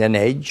that is an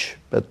edge,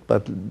 but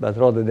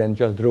rather than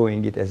just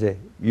drawing it as a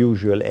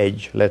usual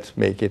edge, let's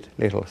make it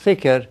a little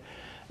thicker,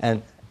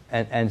 and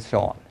so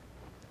on.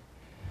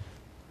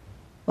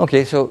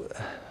 Okay, so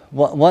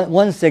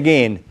once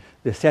again,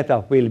 the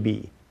setup will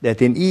be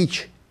that in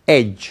each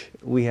edge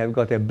we have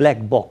got a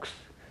black box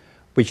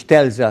which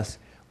tells us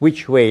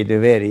which way the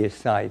various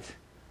sides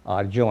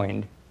are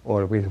joined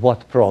or with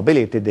what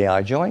probability they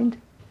are joined.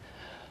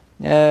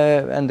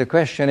 And the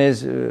question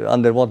is,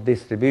 under what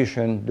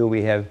distribution do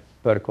we have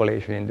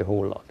percolation in the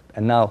whole lot?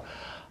 And now,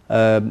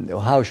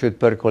 how should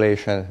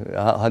percolation,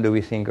 how do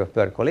we think of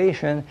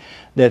percolation?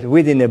 That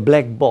within a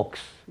black box,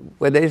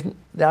 where there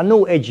are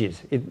no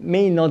edges, it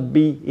need not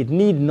be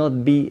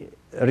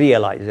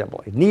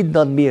realizable. It need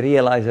not be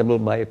realizable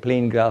by a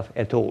plane graph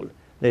at all.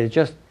 There's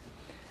just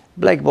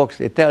black box.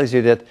 It tells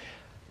you that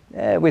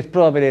with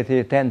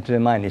probability 10 to the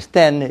minus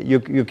 10, you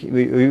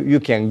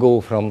can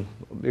go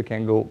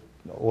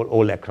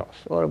all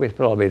across, or with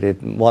probability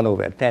 1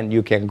 over 10,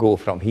 you can go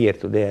from here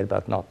to there,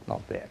 but not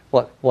there.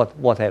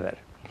 Whatever.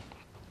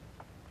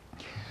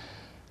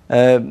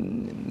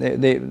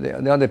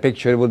 The other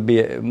picture would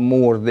be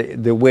more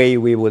the way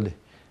we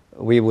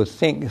would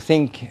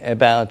think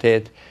about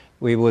it.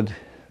 We would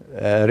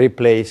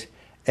replace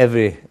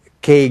every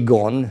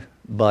k-gon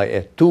by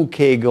a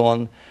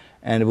 2k-gon,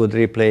 and would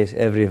replace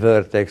every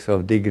vertex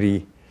of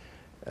degree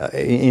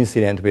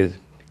incident with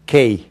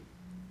k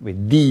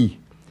with D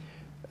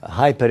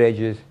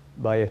hyperedges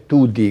by a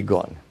 2D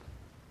gon.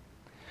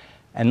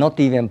 And not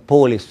even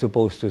Paul is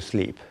supposed to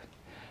sleep.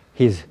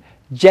 His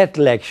jet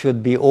lag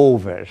should be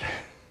over.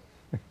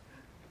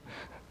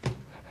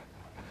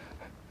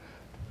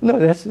 No,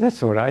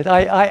 that's all right.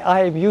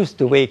 I'm used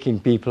to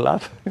waking people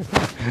up.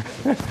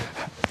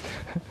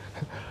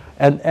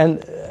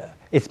 and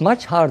it's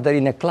much harder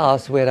in a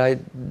class where I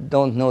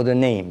don't know the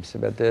names,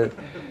 but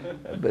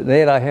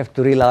there I have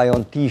to rely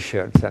on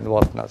T-shirts and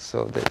whatnot.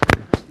 So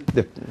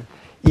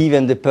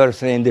even the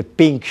person in the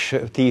pink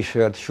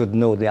T-shirt should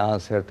know the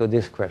answer to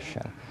this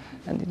question,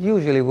 and it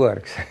usually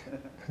works.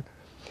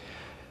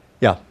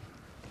 Yeah.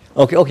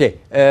 Okay.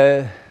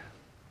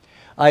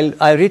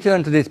 I'll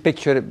return to this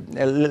picture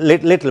a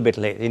little bit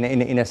later,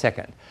 in a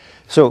second.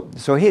 So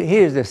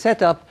here is the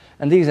setup,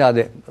 and these are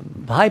the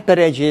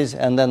hyperedges,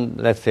 and then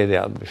let's say they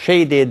are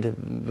shaded,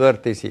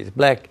 vertices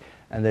black,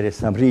 and there is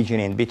some region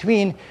in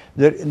between.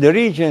 The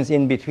regions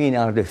in between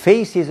are the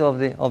faces of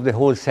the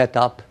whole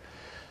setup,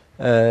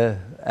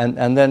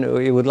 and then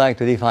we would like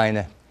to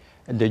define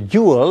the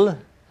dual.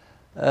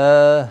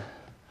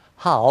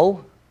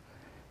 How?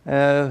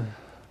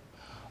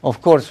 Of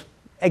course,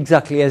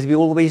 exactly as we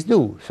always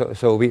do.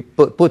 So we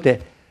put a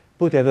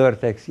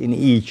vertex in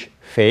each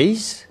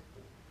face,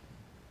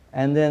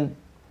 and then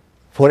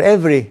for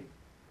every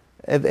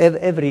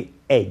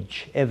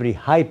edge, every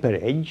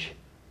hyperedge,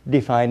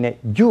 define a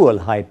dual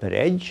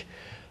hyperedge.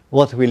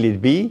 What will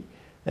it be?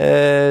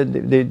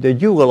 The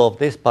dual of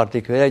this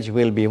particular edge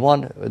will be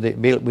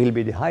will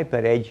be the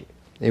hyperedge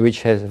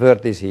which has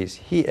vertices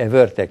here, a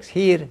vertex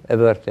here, a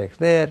vertex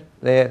there,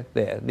 there,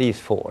 these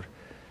four.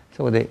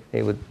 So they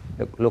would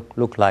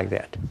look like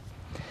that.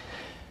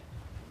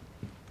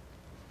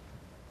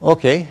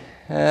 Okay,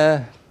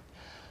 and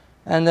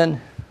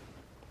then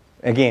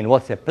again,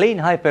 what's a plane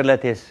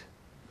hyperlattice?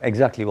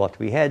 Exactly what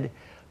we had,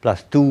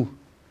 plus two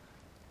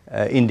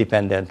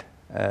independent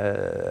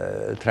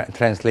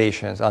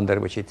translations under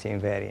which it's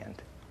invariant.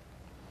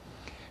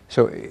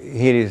 So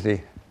here is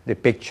the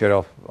picture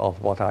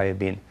of what I have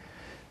been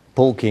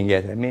poking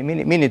at a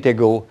minute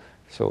ago.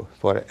 So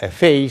for a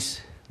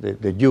face,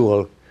 the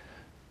dual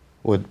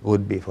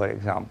would be, for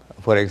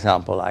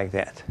example, like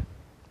that.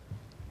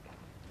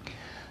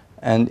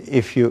 And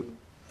if you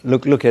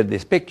look at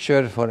this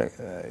picture,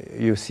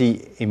 you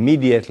see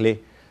immediately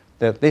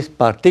that this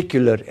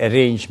particular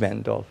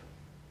arrangement of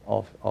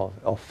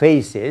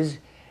faces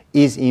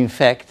is in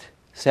fact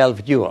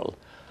self-dual.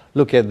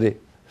 Look at the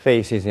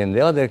faces in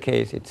the other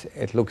case;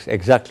 it looks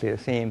exactly the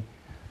same,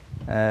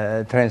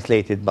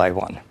 translated by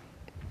one.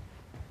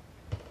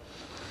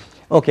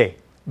 Okay,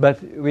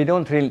 but we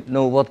don't really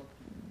know what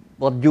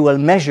dual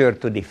measure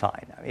to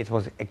define. It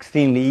was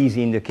extremely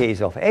easy in the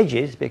case of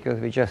edges, because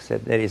we just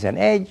said there is an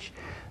edge.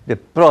 The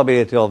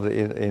probability of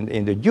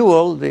in the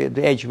dual,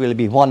 the edge will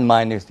be 1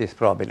 minus this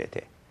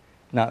probability.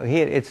 Now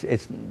here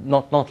it's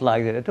not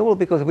like that at all,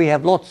 because we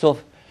have lots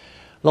of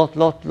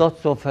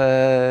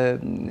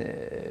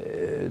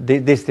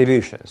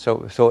distributions.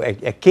 So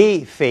a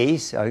k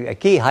face, a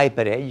k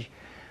hyperedge,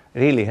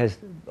 really has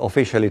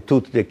officially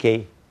 2 to the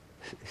k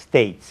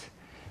states.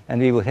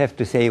 And we would have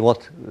to say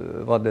what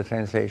the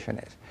translation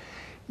is.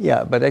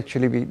 Yeah, but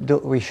actually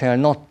we shall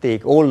not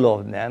take all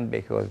of them,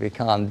 because we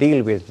can't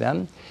deal with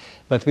them,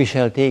 but we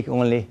shall take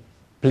only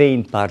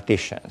plane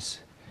partitions.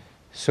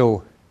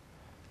 So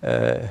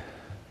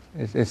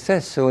it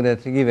says so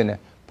that given a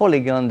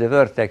polygon, the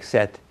vertex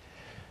set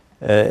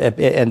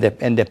and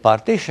the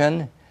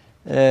partition,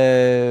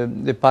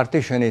 the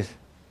partition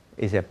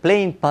is a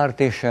plane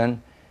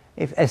partition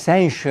if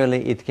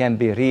essentially it can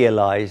be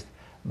realized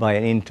by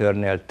an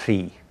internal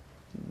tree.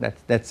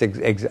 That's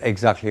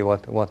exactly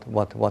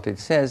what it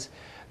says.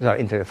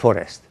 Into the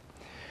forest.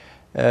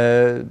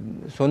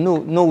 So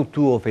no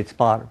two of its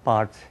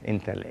parts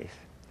interlace.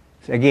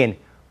 So again,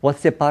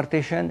 what's the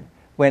partition?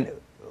 When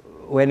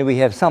we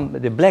have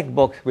the black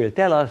box will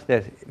tell us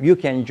that you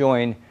can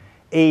join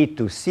A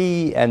to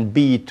C and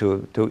B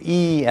to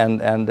E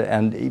and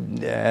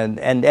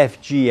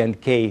F, G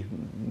and K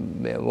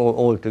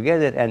all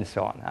together and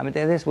so on. I mean,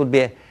 this would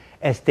be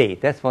a state.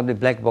 That's what the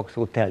black box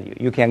will tell you.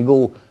 You can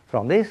go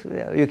from this,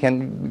 you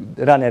can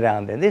run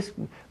around in this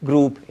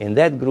group, in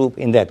that group,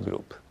 in that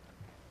group.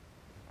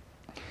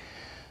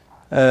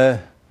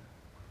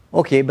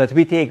 Okay, but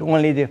we take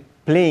only the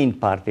plane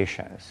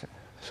partitions.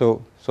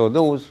 So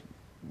those,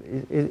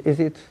 is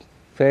it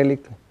fairly,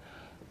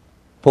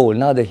 Paul,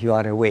 now that you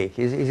are awake,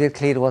 is it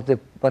clear what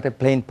a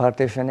plane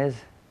partition is?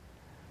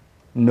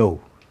 No,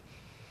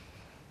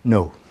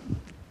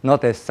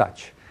 not as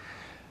such.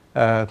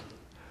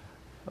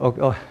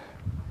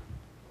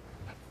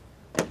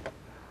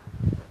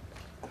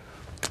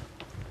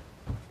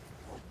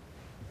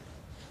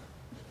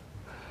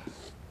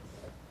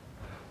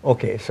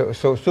 Okay, so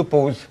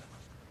suppose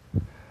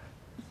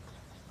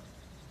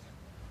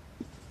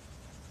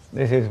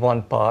this is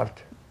one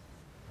part,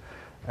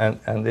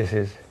 and this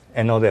is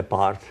another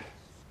part,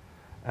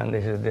 and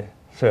this is the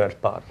third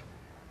part.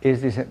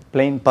 Is this a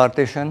plane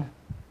partition?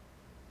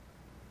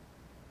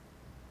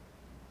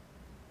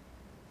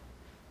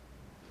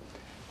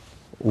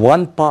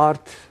 one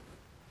part,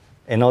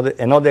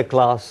 another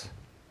class,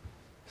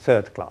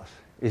 third class.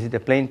 Is it a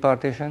plane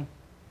partition?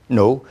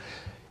 No.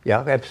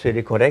 Yeah,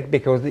 absolutely correct,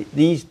 because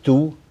these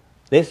two,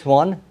 this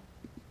one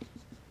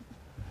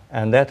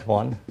and that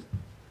one,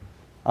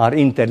 are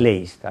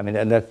interlaced. I mean,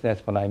 and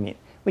that's what I mean.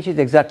 Which is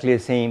exactly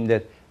the same,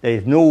 that there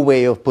is no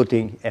way of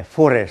putting a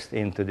forest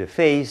into the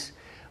face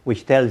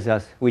which tells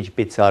us which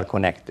bits are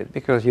connected,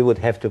 because you would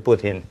have to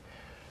put in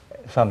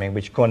something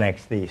which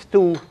connects these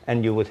two,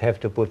 and you would have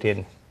to put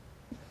in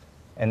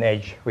an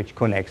edge which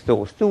connects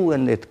those two,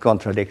 and it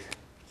contradicts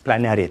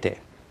planarity.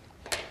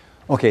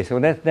 Okay, so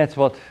that's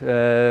what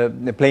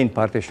the plane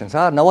partitions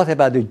are. Now, what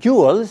about the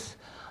duals?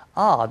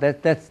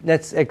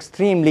 That's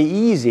extremely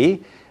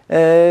easy.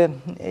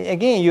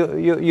 Again,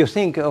 you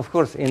think, of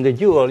course, in the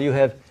dual you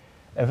have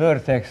a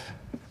vertex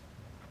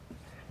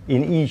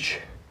in each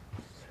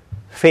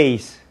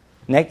face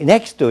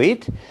next to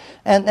it,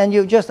 and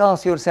you just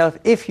ask yourself,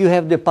 if you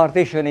have the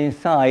partition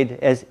inside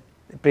as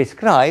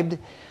prescribed,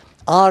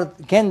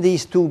 can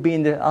these two be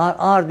in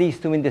are these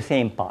two in the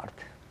same part?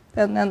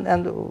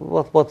 And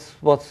what's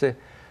the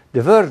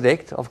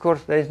verdict? Of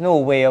course, there is no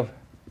way of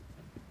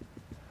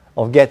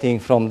getting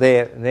from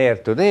there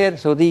to there.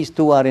 So these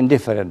two are in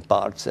different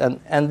parts,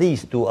 and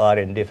these two are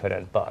in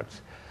different parts.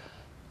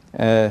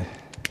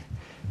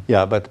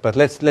 Yeah, but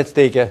let's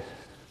take a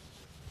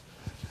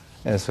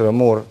sort of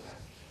more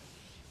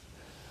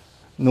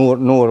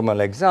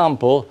normal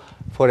example.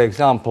 For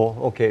example,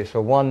 okay,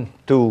 so 1,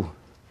 2,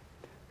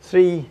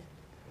 3,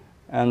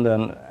 and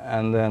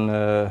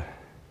then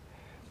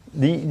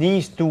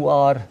these two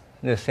are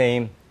the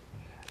same,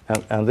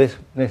 and this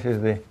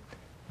is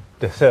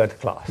the third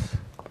class.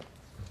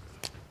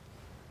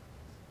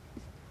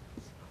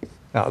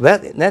 Now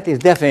that is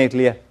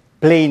definitely a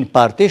plane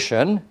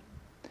partition.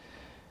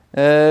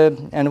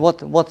 And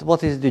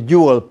what is the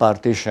dual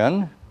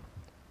partition?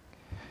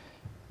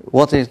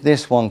 What is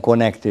this one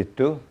connected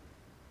to?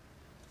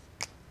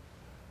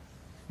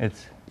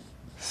 It's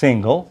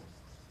single.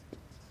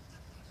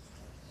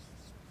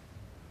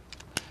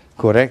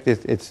 Correct.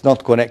 It's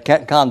not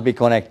can't be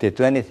connected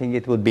to anything.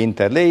 It would be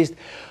interlaced.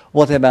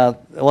 What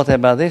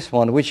about this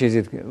one? Which is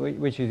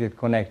it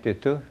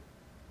connected to?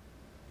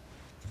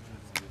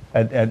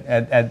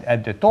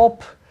 At the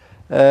top.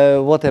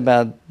 What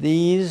about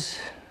these?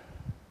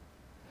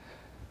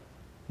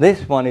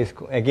 This one is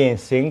again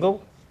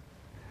single,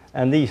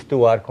 and these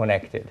two are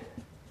connected.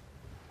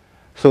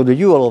 So the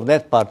dual of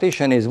that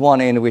partition is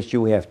one in which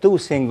you have two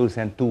singles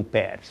and two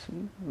pairs,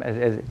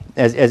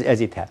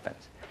 as it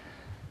happens.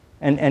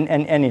 And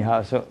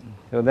anyhow, so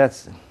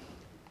that's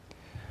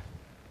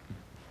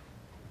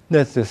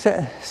the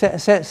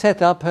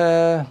setup.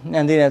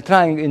 And in a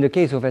triangle, in the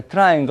case of a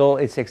triangle,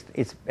 it's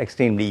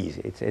extremely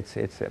easy. It's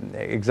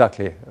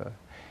exactly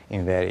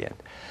invariant.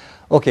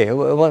 Okay,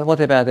 what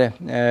about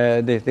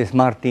this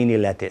Martini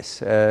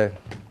lattice?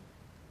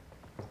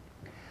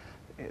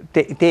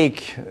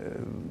 Take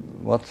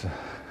what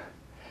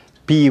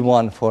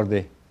P1 for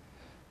the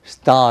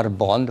star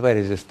bond. Where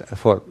is this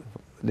for?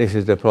 This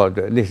is the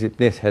probability.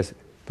 This has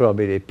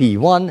probability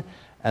P1,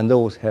 and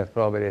those have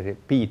probability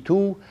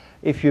P2.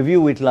 If you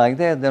view it like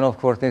that, then of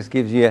course this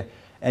gives you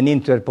an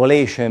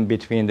interpolation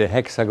between the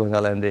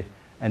hexagonal and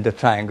the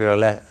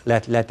triangular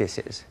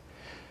lattices.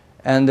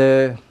 And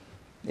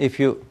if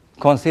you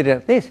consider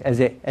this as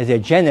a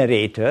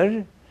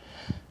generator,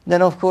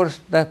 then of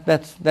course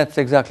that's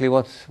exactly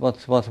what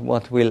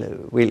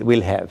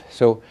we'll have.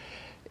 So,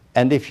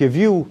 and if you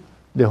view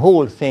the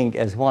whole thing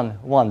as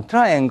one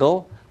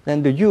triangle,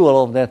 then the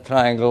dual of that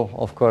triangle,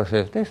 of course,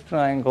 is this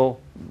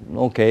triangle.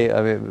 Okay,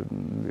 I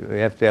mean, we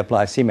have to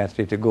apply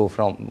symmetry to go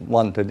from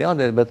one to the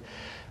other, but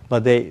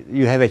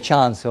you have a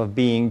chance of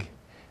being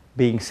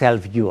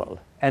self-dual.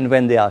 And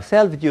when they are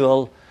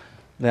self-dual,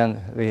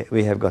 then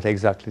we have got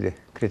exactly the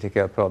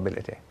critical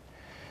probability.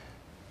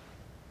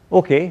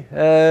 Okay,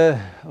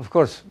 of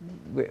course,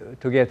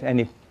 to get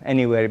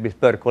anywhere with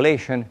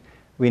percolation,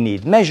 we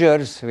need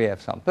measures. We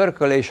have some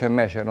percolation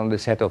measure on the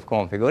set of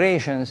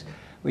configurations,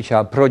 which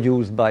are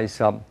produced by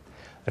some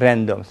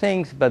random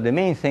things. But the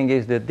main thing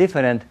is that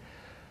different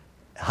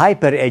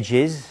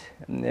hyperedges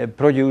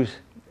produce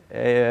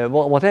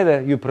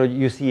whatever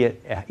you see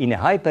in a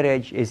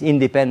hyperedge is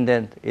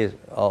independent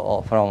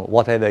from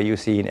whatever you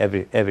see in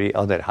every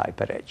other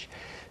hyperedge.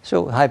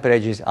 So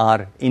hyperedges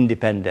are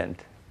independent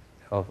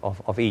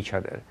of each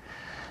other,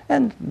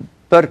 and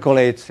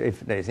percolates if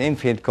there is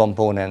infinite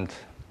component.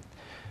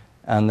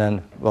 And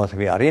then what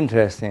we are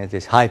interested in is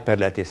this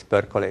hyperlattice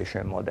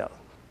percolation model.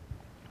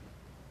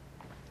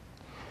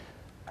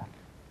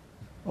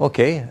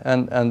 Okay,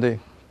 and the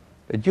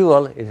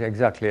dual is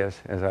exactly as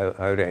I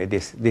already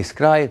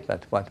described,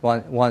 but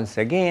once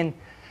again,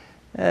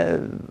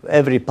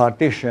 every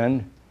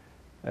partition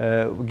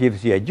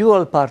gives you a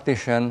dual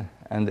partition,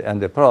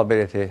 and the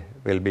probability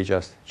will be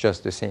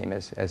just the same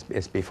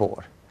as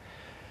before.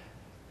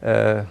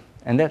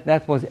 And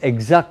that was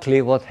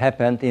exactly what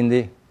happened in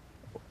the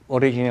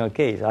original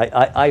case.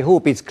 I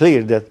hope it's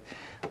clear that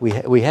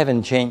we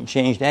haven't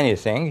changed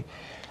anything.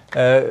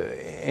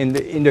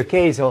 In the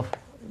case of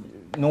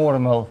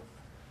normal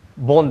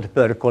bond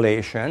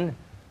percolation,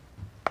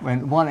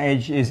 when one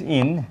edge is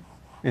in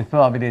with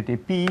probability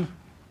P,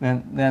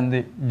 then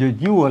the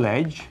dual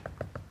edge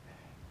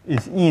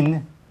is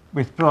in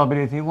with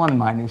probability 1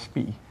 minus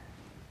P.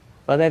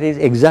 But that is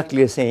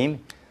exactly the same,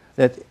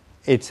 that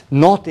it's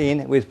not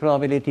in with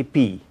probability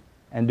P.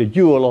 And the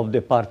dual of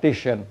the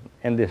partition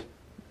in this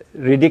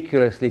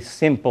ridiculously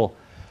simple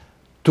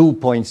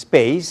two-point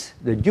space,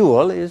 the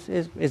dual is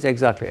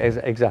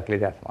exactly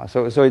that one.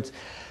 So it's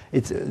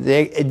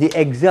the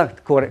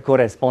exact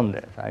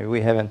correspondence.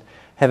 We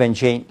haven't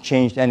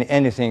changed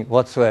anything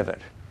whatsoever.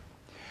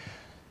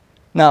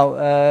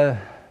 Now,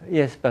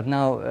 yes, but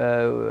now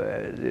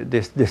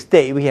the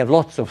state, we have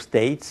lots of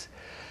states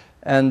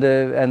and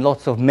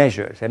lots of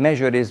measures. A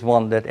measure is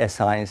one that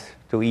assigns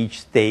to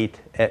each state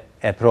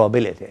a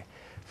probability.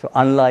 So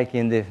unlike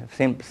in the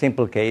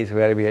simple case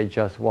where we had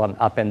just one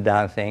up and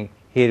down thing,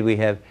 here we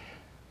have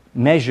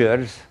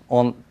measures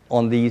on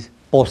these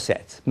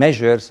posets,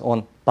 measures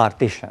on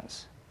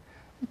partitions.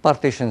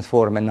 Partitions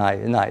form a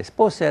nice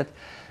poset,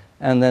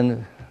 and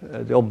then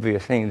the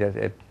obvious thing that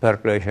a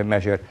percolation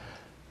measure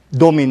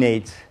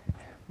dominates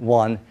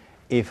one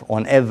if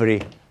on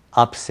every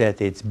upset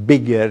it's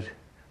bigger,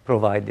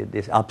 provided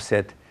this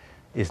upset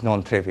is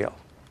non-trivial.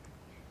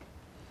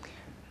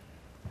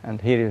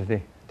 And here is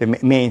the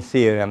main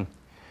theorem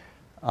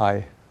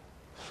I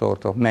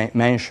sort of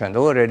mentioned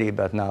already,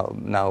 but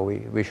now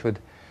we should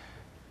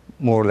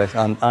more or less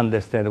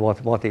understand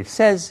what it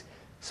says.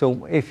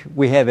 So if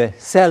we have a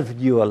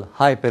self-dual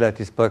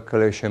hyperlattice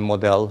percolation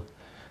model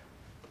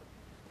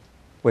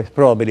with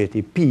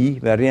probability P,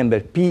 where remember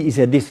P is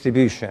a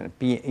distribution.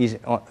 P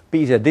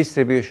is a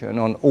distribution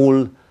on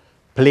all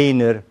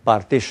planar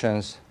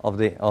partitions of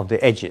the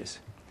edges.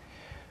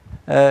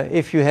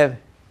 If you have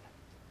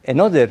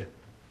another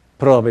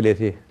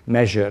probability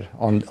measure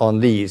on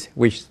these,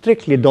 which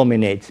strictly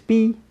dominates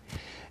P,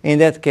 in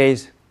that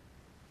case,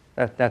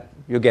 that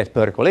you get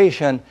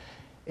percolation.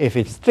 If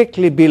it's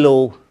strictly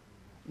below,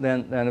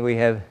 then we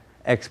have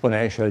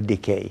exponential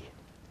decay.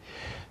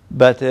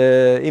 But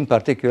in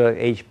particular,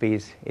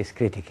 HP is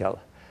critical.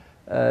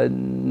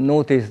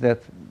 Notice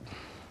that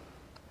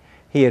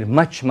here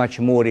much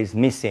more is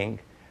missing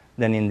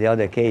than in the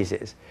other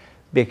cases,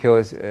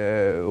 because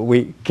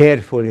we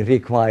carefully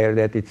require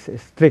that it's a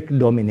strict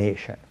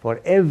domination. For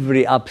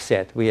every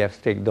upset, we have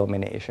strict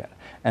domination.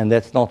 And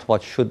that's not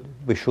what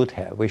we should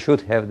have. We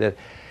should have that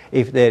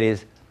if there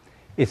is,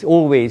 it's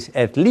always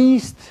at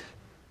least,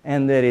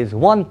 and there is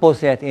one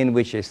poset in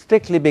which is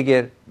strictly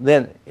bigger,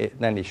 then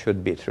it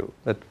should be true.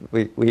 But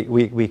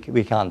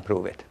we can't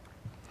prove it.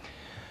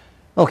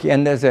 Okay,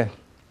 and there's a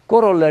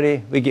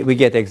corollary. We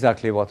get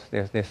exactly what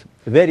there's this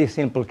very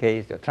simple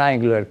case, the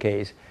triangular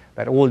case,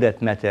 but all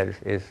that matters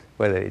is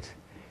whether it's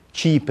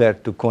cheaper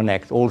to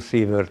connect all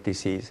three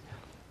vertices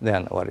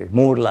than, or it's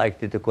more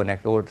likely to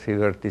connect all three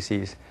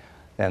vertices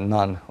than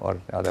none,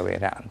 or the other way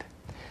around.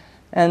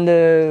 And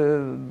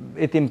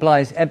it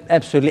implies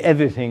absolutely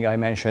everything I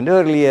mentioned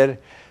earlier.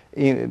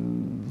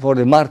 For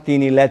the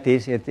Martini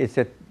lattice, it's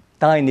a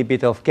tiny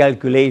bit of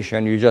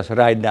calculation. You just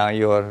write down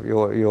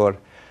your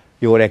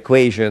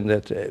equation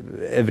that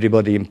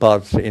everybody in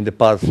the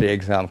part 3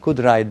 exam could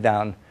write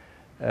down.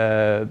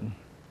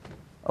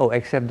 Oh,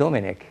 except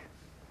Dominic.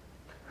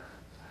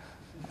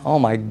 Oh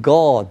my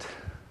God.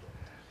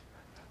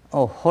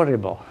 Oh,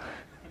 horrible.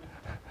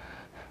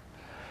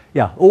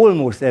 Yeah,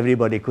 almost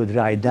everybody could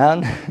write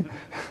down.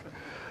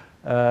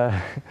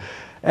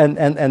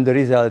 And the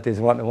result is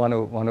 1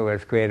 over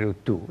square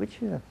root 2,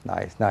 which is a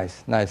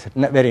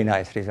very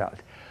nice result.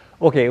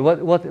 Okay,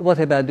 what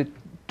about the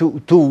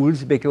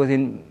tools? Because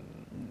in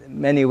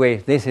many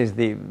ways, this is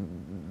the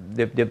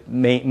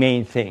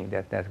main thing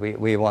that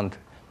we want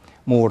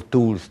more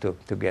tools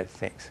to get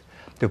things,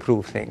 to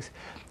prove things.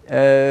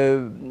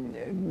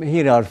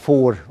 Here are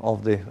 4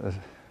 of the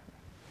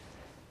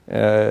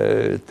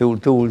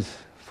tools,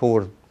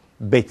 4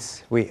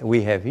 bits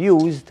we have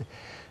used.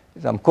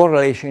 Some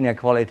correlation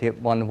inequality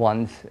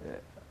ones.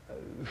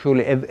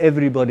 Surely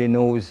everybody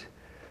knows.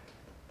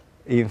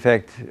 In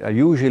fact,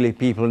 usually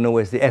people know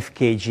as the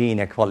FKG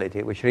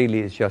inequality, which really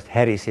is just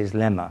Harris's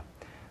lemma,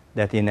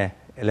 that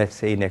let's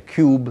say in a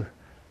cube,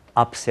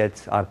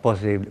 upsets are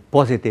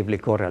positively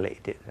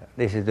correlated.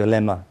 This is the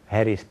lemma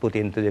Harris put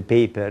into the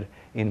paper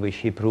in which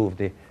he proved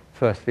the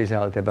first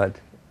result about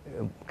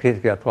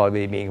critical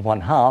probability being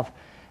 1/2,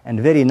 and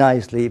very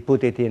nicely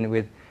put it in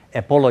with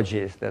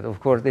apologies that, of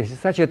course, this is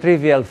such a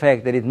trivial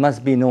fact that it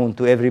must be known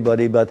to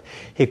everybody, but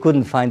he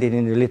couldn't find it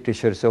in the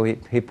literature, so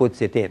he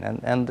puts it in.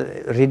 And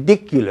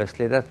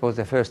ridiculously, that was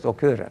the first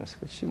occurrence,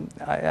 which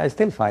I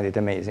still find it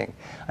amazing.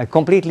 I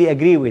completely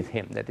agree with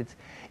him that it's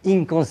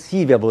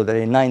inconceivable that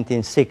in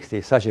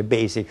 1960 such a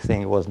basic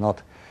thing was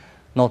not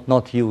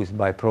used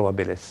by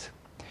probabilists.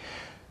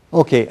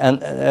 Okay, and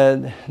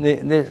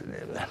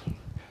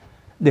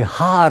the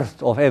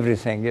heart of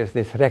everything is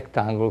this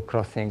rectangle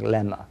crossing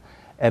lemma,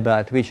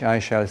 about which I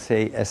shall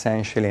say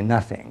essentially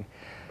nothing.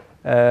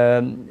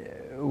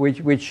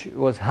 Which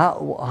was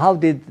how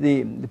did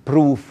the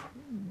proof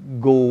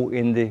go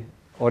in the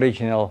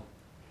original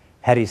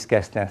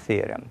Harris-Kestner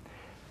theorem.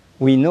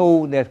 We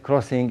know that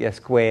crossing a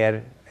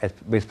square if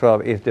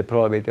the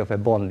probability of a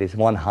bond is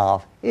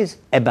 1/2 is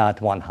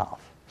about 1/2.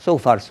 So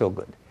far, so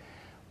good.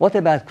 What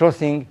about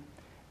crossing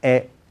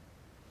a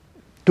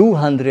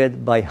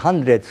 200 by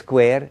 100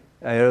 square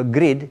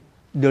grid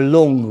the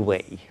long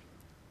way?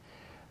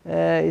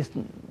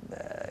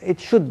 It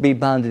should be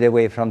bounded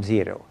away from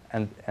 0.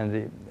 And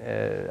the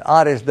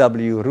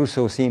RSW,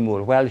 Russo,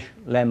 Seymour, Welsh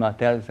lemma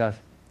tells us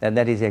that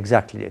that is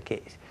exactly the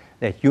case.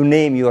 That you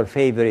name your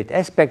favorite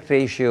aspect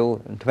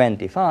ratio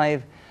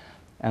 25,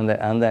 and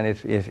then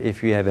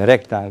if you have a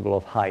rectangle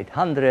of height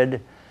 100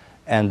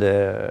 and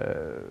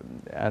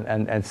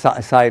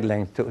side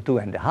length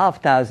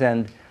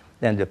 2,500,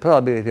 then the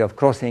probability of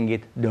crossing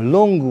it the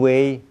long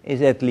way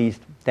is at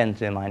least 10 to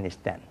the minus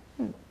 10.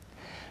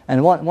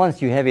 And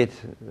once you have it,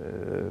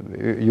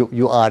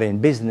 you are in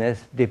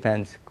business.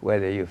 Depends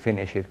whether you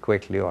finish it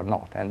quickly or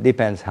not, and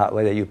depends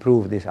whether you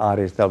prove this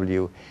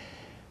RSW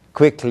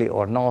quickly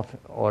or not,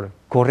 or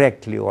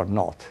correctly or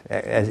not,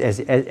 as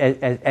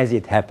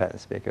it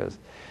happens, because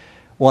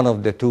one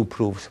of the two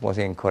proofs was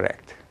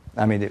incorrect.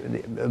 I mean,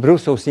 the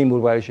Russo Seymour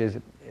Welsh is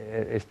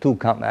two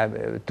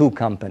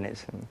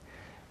companies.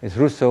 It's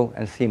Russo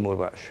and Seymour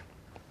Welsh.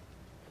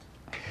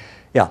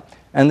 Yeah,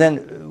 and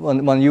then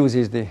one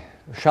uses the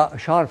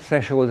sharp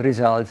threshold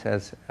results,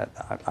 as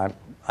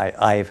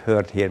I've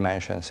heard here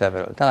mentioned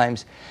several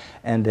times,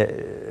 and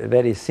a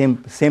very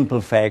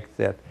simple fact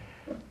that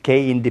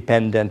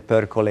K-independent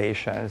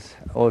percolations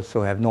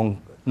also have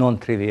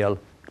non-trivial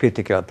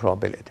critical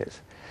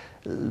probabilities.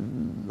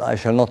 I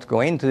shall not go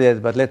into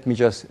that, but let me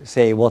just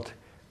say what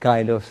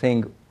kind of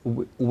thing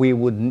we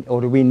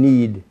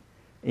need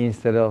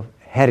instead of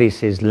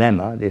Harris's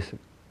lemma. These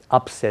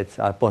upsets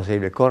are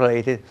possibly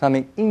correlated.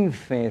 Something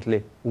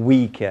infinitely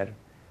weaker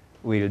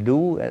will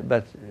do,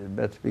 but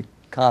we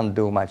can't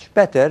do much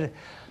better.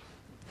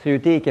 So you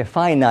take a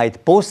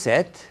finite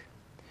poset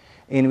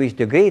in which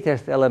the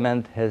greatest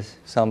element has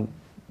some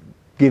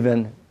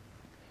given,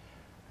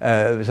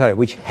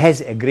 which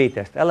has a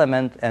greatest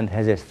element and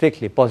has a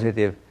strictly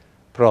positive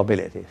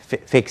probability.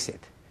 Fix it.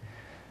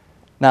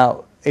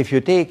 Now, if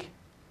you take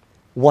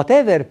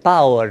whatever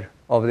power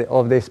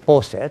of this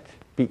poset,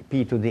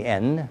 p to the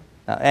n,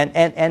 and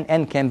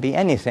n can be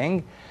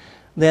anything,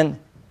 then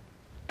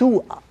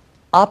two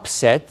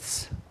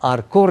upsets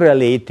are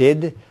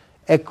correlated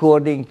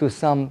according to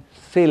some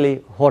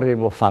silly,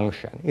 horrible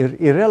function.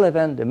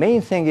 Irrelevant. The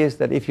main thing is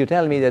that if you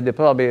tell me that the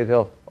probability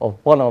of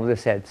one of the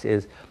sets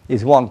is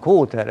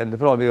 1/4 and the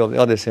probability of the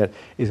other set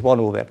is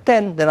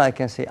 1/10, then I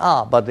can say,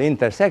 but the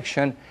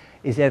intersection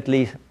is at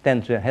least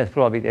has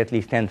probability at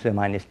least 10 to the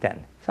minus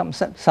 10,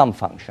 some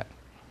function.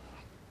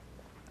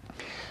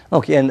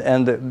 Okay,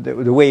 and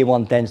the way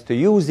one tends to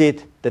use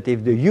it, that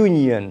if the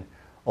union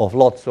of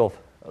lots of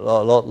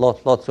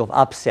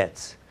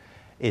upsets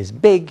is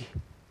big,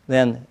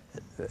 then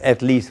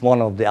at least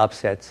one of the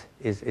upsets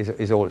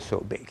is also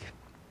big.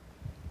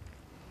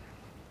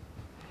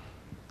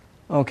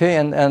 Okay,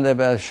 and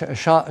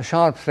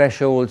sharp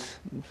thresholds,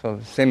 so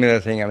similar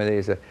thing. I mean, there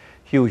is a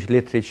huge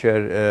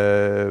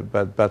literature,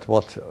 but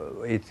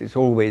it's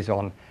always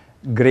on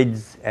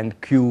grids and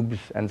cubes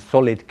and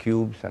solid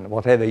cubes and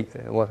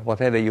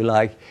whatever you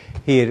like.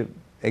 Here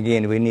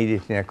again, we need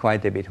it in a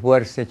quite a bit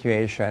worse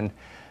situation.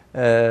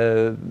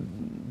 But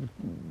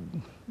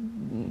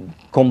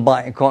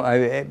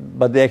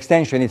the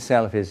extension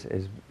itself is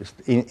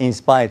in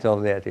spite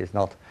of that, is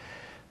nothing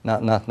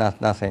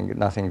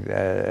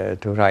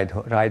to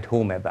write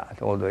home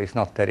about. Although it's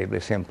not terribly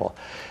simple.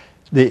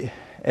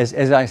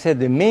 As I said,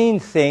 the main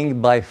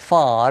thing by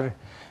far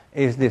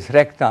is this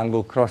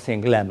rectangle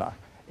crossing lemma,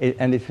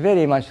 and it's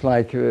very much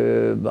like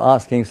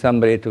asking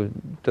somebody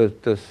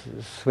to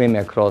swim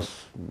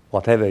across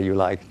whatever you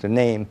like to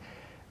name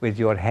with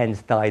your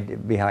hands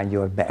tied behind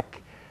your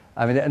back.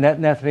 I mean,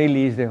 that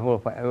really is the whole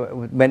point.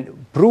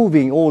 When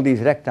proving all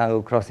these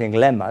rectangle crossing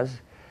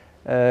lemmas,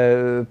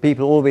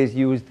 people always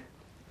used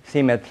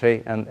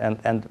symmetry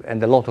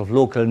and a lot of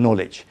local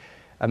knowledge.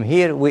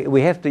 Here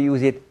we have to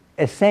use it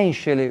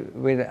essentially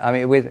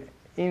with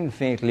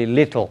infinitely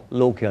little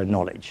local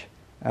knowledge,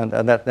 and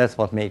that's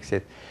what makes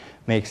it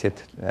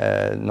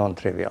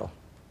non-trivial.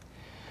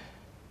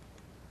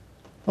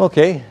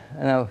 Okay,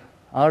 now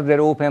are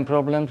there open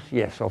problems?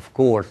 Yes, of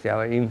course. There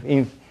are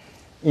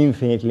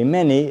infinitely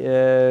many.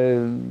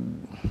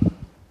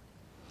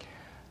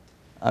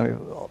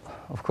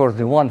 Of course,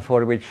 the one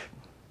for which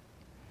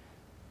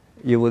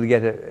you would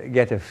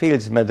get a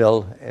Fields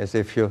medal is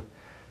if you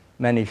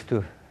manage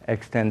to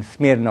extend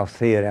Smirnov's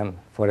theorem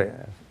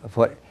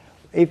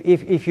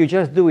if you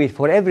just do it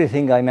for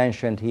everything I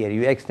mentioned here,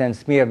 you extend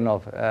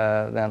Smirnov,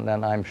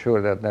 then I'm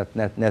sure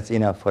that's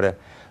enough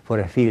for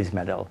a Fields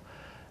medal,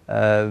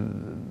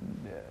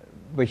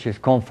 which is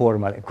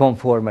conformal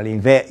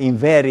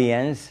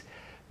invariance.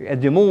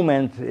 At the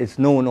moment, it's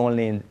known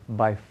only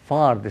by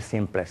far the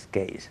simplest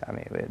case. I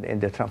mean,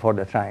 for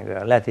the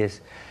triangular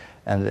lattice,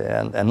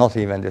 and not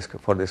even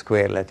for the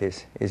square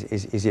lattice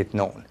is it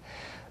known.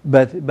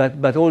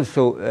 but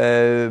also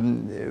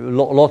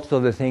lots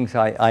of the things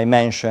I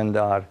mentioned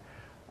are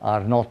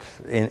not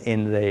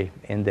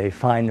in the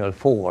final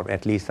form.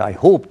 At least I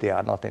hope they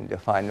are not in the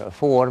final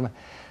form.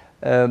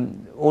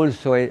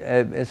 Also,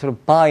 a sort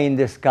of pie in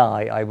the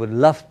sky. I would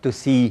love to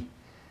see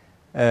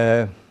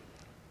this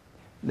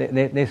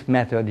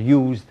method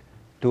used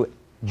to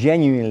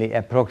genuinely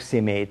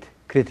approximate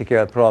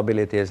critical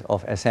probabilities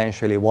of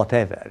essentially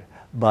whatever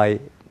by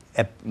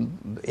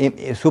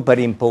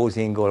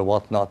superimposing or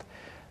whatnot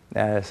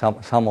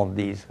some of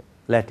these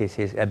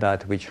lattices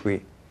about which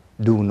we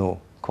do know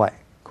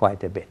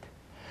quite a bit.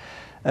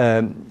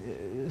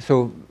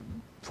 So,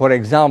 for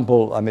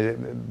example, I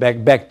mean,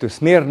 back to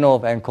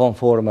Smirnov and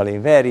conformal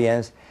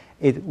invariance,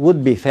 it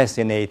would be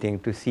fascinating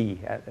to see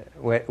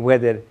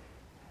whether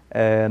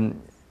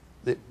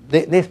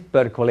this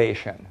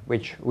percolation,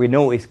 which we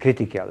know is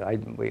critical,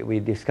 we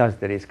discussed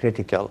that it's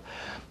critical,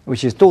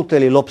 which is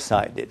totally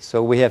lopsided.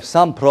 So we have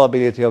some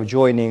probability of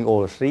joining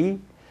all three.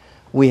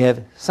 We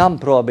have some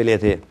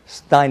probability,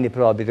 tiny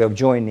probability of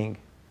joining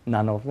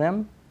none of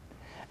them.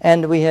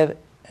 And we have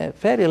a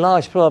very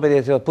large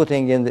probability of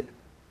putting in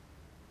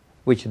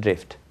which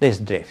drift? This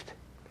drift.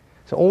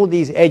 So all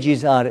these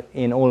edges are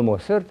in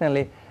almost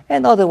certainly,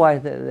 and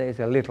otherwise there is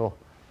a little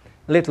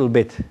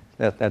bit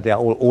that they are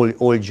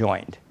all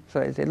joined. So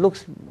it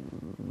looks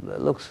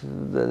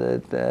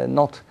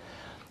not.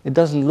 It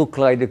doesn't look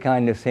like the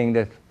kind of thing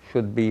that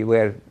should be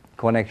where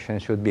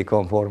connections should be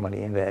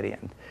conformally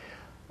invariant.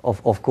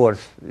 Of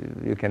course,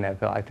 you can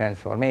apply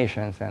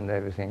transformations, and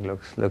everything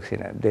looks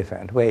in a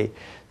different way.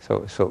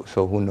 So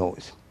who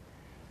knows?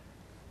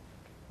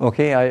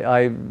 Okay,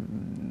 I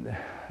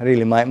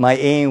really my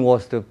aim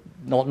was to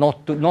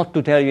not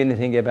to tell you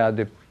anything about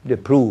the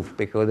proof,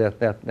 because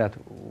that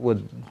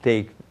would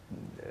take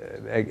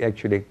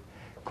actually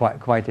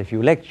quite a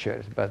few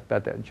lectures, but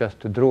just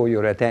to draw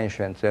your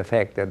attention to the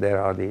fact that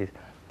there are these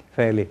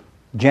fairly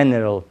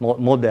general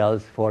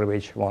models for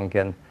which one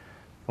can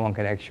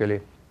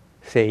actually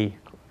say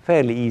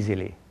fairly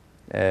easily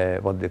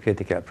what the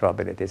critical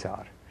probabilities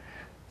are.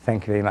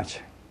 Thank you very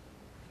much.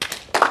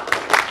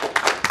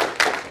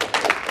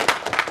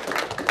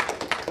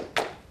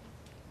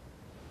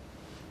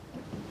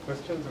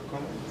 Questions or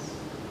comments?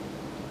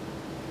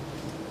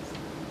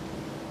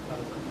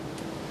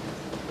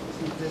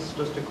 Isn't this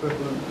just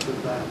equivalent to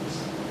that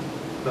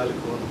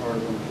vertical and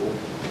horizontal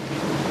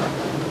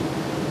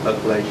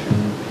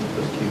percolation P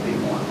plus Q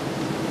being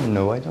 1?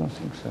 No, I don't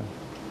think so.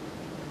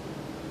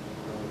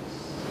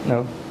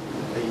 No.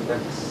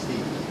 That's C.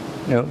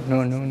 No.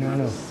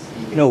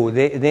 No,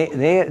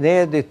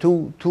 they the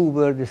two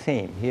were the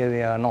same. Here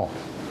they are not.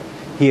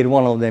 Here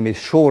one of them is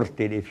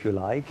shorted, if you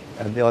like,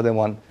 and the other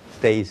one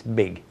stays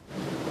big.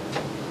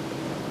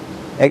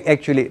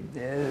 Actually,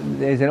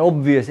 there's an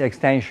obvious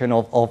extension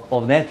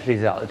of net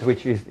result,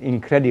 which is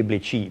incredibly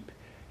cheap.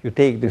 You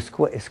take the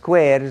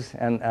squares,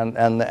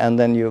 and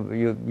then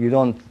you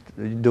don't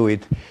do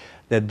it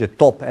that the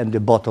top and the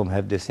bottom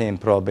have the same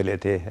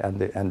probability, and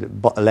the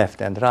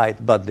left and right,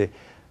 but the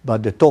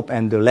top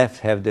and the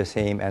left have the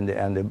same, and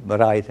the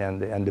right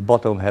and the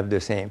bottom have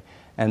the same,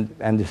 and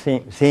the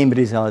same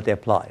result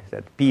applies.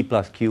 That P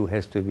plus Q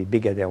has to be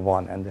bigger than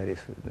 1, and there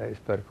is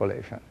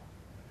percolation.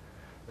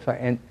 So,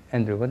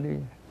 Andrew, what do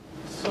you?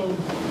 So,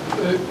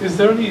 is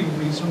there any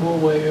reasonable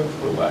way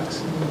of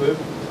relaxing the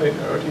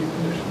planarity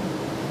condition?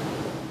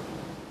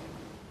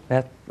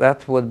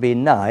 That would be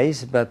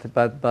nice, but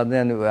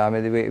then I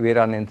mean we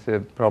run into the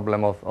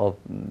problem of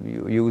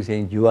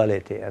using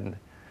duality, and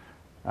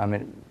I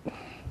mean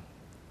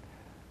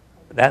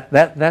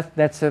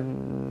that's a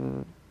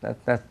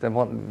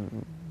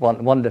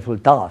wonderful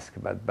task,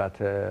 but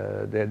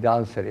the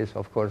answer is,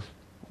 of course,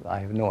 I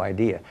have no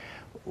idea.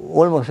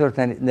 Almost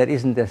certain there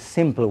isn't a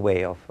simple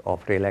way of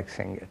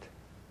relaxing it.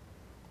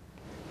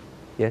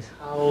 Yes?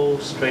 How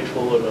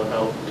straightforward or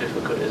how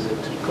difficult is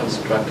it to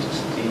construct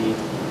the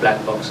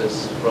black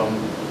boxes from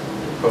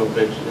the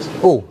probability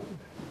distribution? Oh,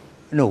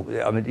 no,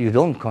 I mean, you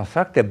don't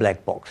construct a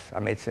black box. I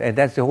mean,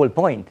 that's the whole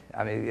point.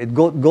 I mean,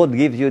 God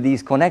gives you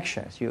these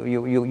connections.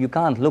 You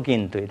can't look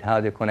into it, how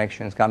the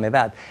connections come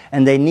about.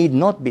 And they need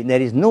not be,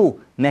 there is no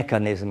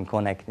mechanism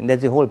connecting.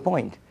 That's the whole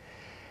point.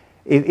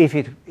 If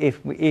it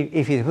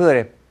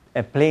were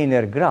a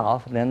planar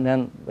graph,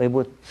 then we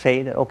would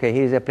say that, okay,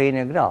 here's a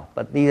planar graph.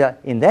 But these are,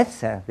 in that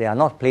sense, they are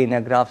not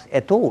planar graphs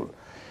at all.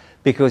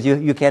 Because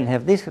you can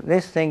have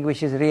this thing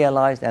which is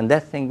realized, and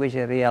that thing which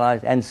is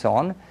realized, and so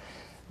on.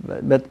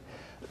 But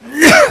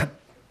since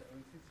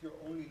you're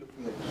only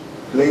looking at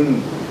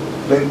plane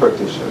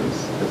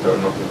partitions that are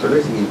not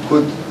interlacing, you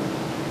could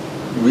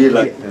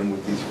realize them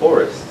with these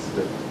forests.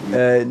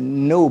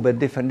 No, but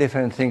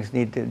different things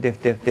need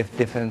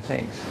different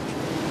things.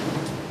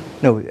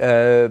 No,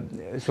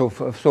 so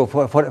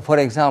for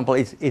example,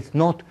 it's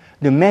not,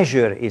 the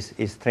measure is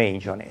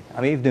strange on it.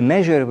 I mean, if the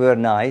measure were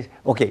nice,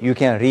 okay, you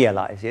can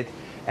realize it,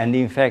 and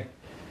in fact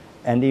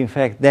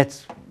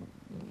that's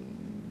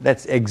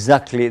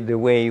exactly the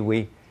way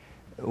we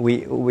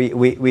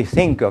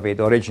think of it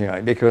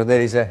originally, because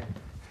there is a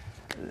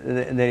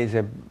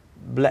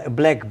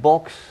black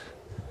box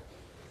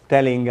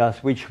telling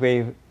us which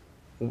way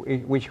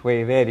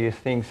various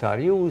things are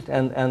used,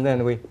 and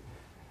then we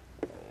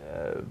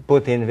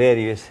put in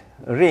various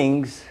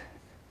rings.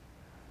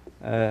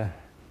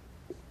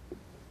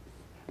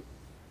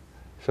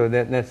 So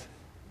that's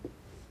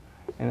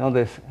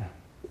another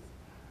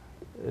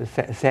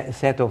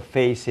set of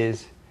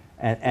faces,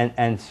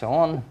 and so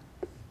on.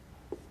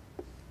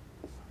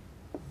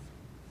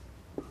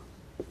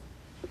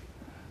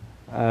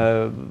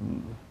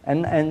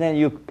 And then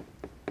you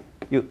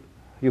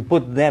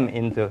put them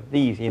into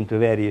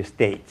various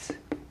states,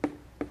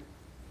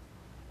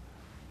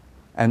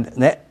 and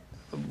that,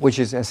 which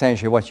is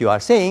essentially what you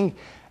are saying.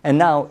 And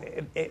now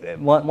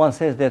one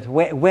says that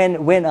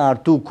when are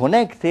two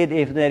connected,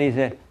 if there is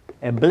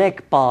a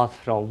black path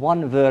from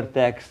one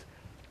vertex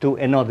to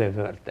another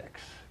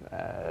vertex,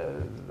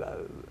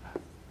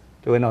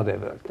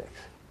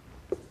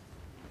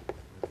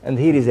 and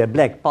here is a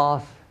black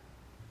path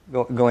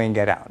going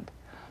around.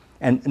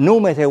 And no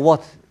matter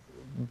what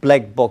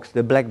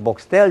the black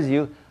box tells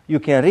you, you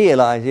can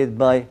realize it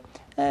by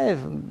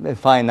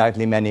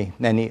finitely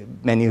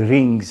many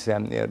rings,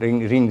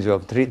 rings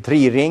of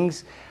three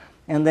rings,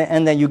 and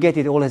then you get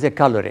it all as a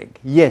coloring.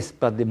 Yes,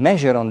 but the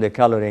measure on the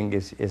coloring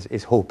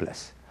is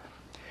hopeless.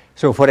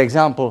 So, for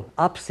example,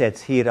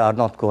 upsets here are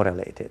not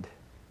correlated.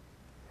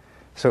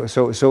 So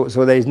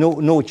there is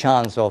no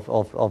chance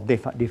of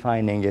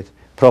defining it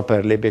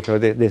properly, because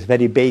this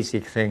very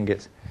basic thing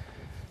is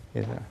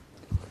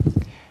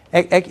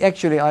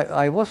actually,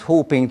 I was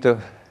hoping to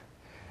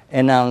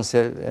announce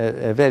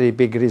a very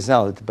big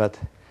result, but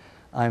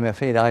I'm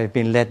afraid I've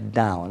been let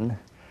down.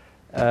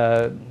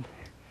 And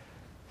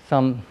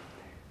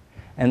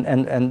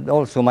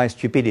also my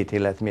stupidity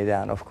let me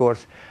down, of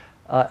course.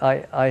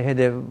 I had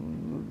a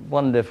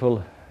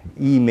wonderful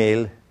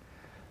email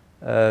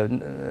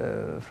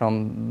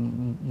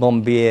from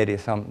Bombieri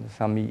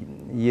some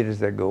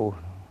years ago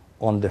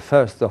on the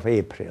 1st of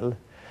April,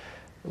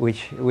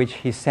 which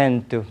he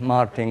sent to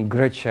Martin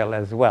Grötschel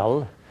as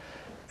well,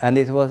 and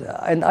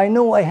I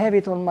know I have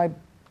it on my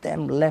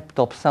damn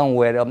laptop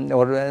somewhere, and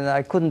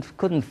I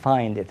couldn't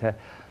find it.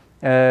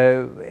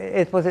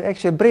 It was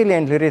actually a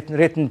brilliantly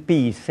written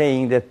piece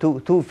saying that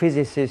two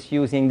physicists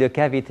using the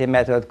cavity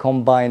method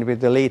combined with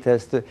the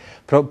latest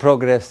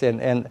progress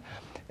in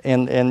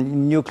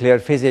nuclear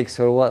physics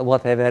or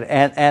whatever,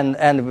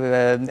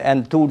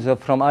 and tools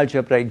from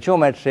algebraic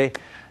geometry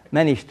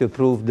managed to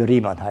prove the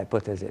Riemann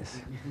hypothesis.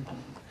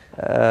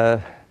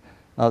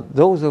 Now,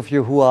 those of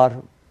you who are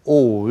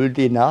old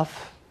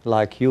enough,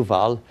 like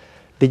Yuval,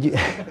 did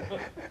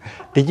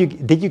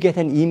you get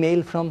an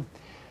email from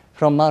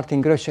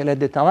Martin Grötschel at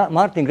the time?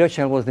 Martin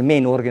Grötschel was the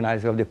main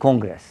organizer of the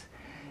Congress,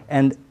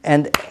 and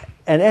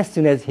as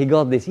soon as he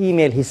got this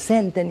email, he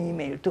sent an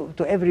email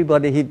to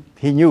everybody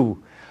he knew,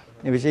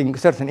 which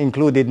certainly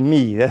included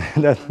me.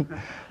 That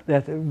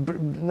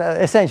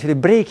essentially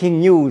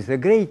breaking news,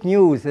 great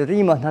news, the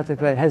Riemann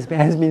has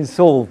been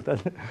solved.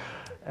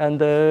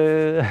 And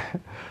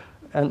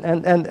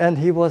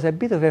he was a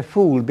bit of a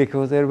fool,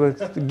 because there were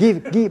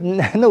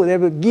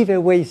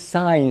giveaway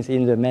signs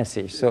in the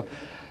message. So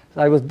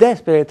I was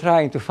desperately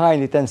trying to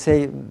find it and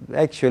say,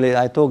 actually,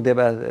 I talked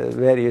about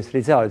various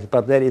results,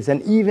 but there is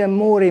an even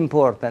more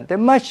important, a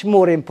much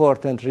more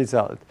important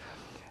result.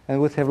 I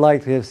would have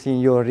liked to have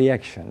seen your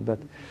reaction, but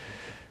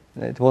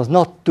it was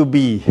not to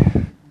be.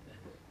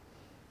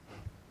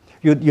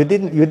 You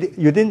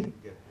didn't.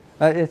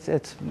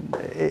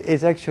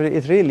 It's actually,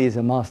 it really is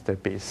a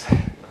masterpiece.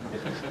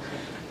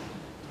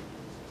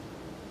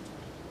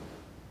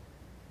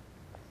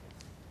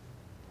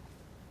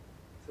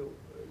 So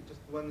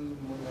just one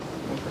more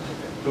question.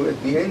 So at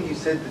the end, you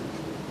said that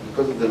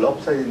because of the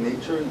lopsided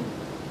nature, you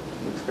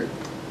expect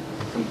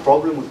some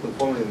problem with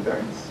conformal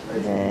invariance.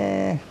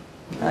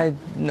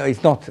 No,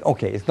 it's not.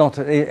 Okay, it's not.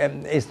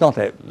 It's not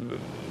a.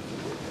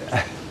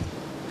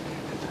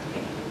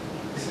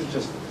 This is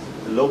just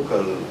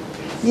local.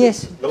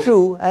 Yes,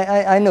 true.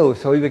 I know.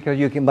 So because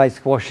you can, by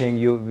squashing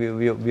you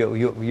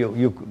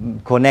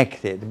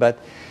connect it, but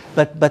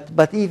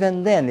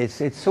even then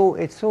it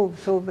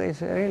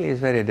really is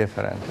very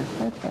different.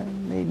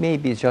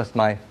 Maybe it's just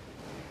my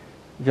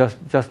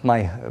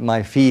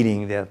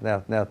feeling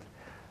that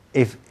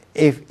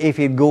if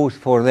it goes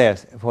for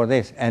this,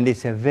 and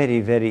it's a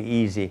very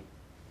easy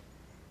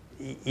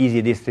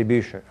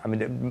distribution. I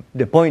mean,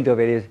 the point of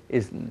it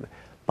is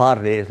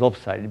partly is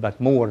lopsided, but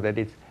more that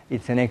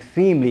it's an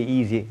extremely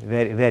easy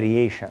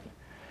variation.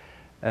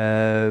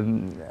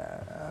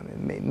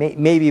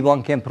 Maybe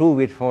one can prove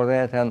it for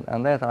that,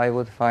 and that I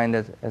would find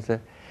it as a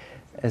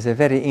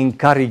very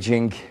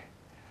encouraging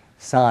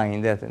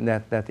sign that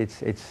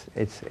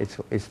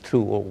it's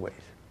true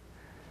always.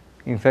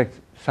 In fact,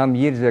 some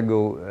years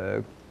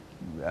ago,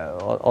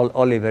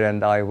 Oliver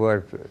and I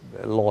worked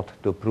a lot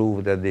to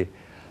prove that the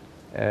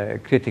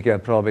critical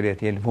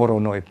probability in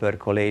Voronoi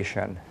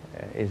percolation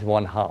is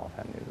 1/2,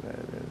 and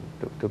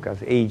it took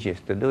us ages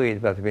to do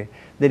it, but we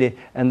did it,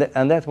 and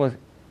that was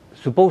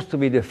supposed to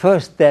be the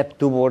first step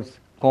towards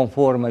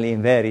conformal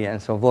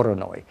invariance of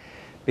Voronoi.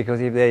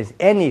 because if there is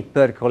any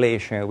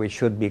percolation which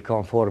should be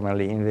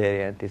conformally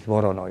invariant, it's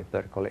Voronoi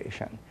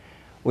percolation,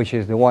 which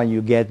is the one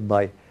you get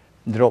by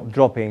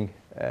dropping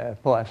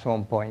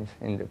Poisson points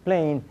in the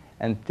plane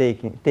and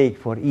take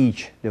for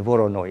each the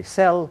Voronoi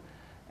cell,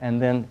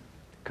 and then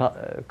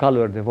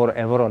color a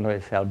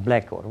Voronoi cell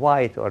black or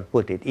white, or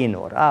put it in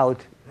or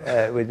out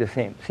with the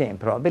same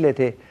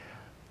probability.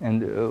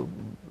 And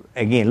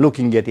again,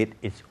 looking at it,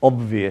 it's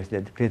obvious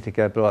that the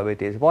critical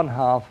probability is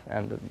 1/2,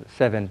 and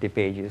 70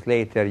 pages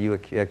later you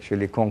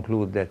actually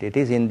conclude that it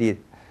is indeed,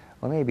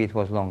 or maybe it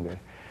was longer.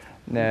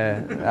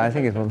 I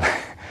think it was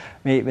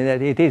maybe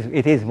that it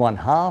is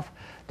 1/2.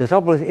 The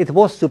trouble is, it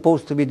was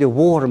supposed to be the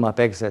warm-up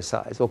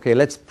exercise. Okay,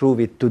 let's prove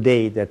it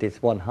today that it's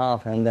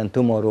 1/2, and then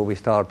tomorrow we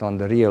start on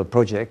the real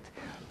project,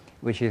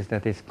 which is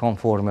that it's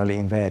conformally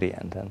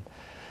invariant. And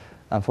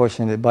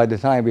unfortunately, by the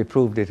time we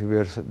proved it, we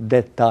were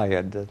dead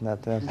tired.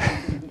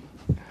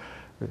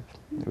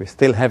 We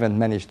still haven't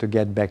managed to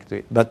get back to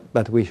it,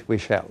 but we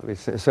shall.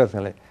 It's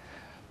certainly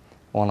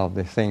one of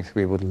the things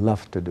we would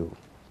love to do.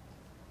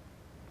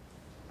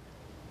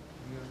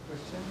 Any other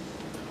questions?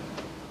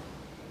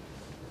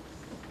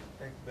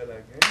 Thanks, Bella,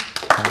 again.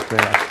 Thank you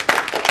very much.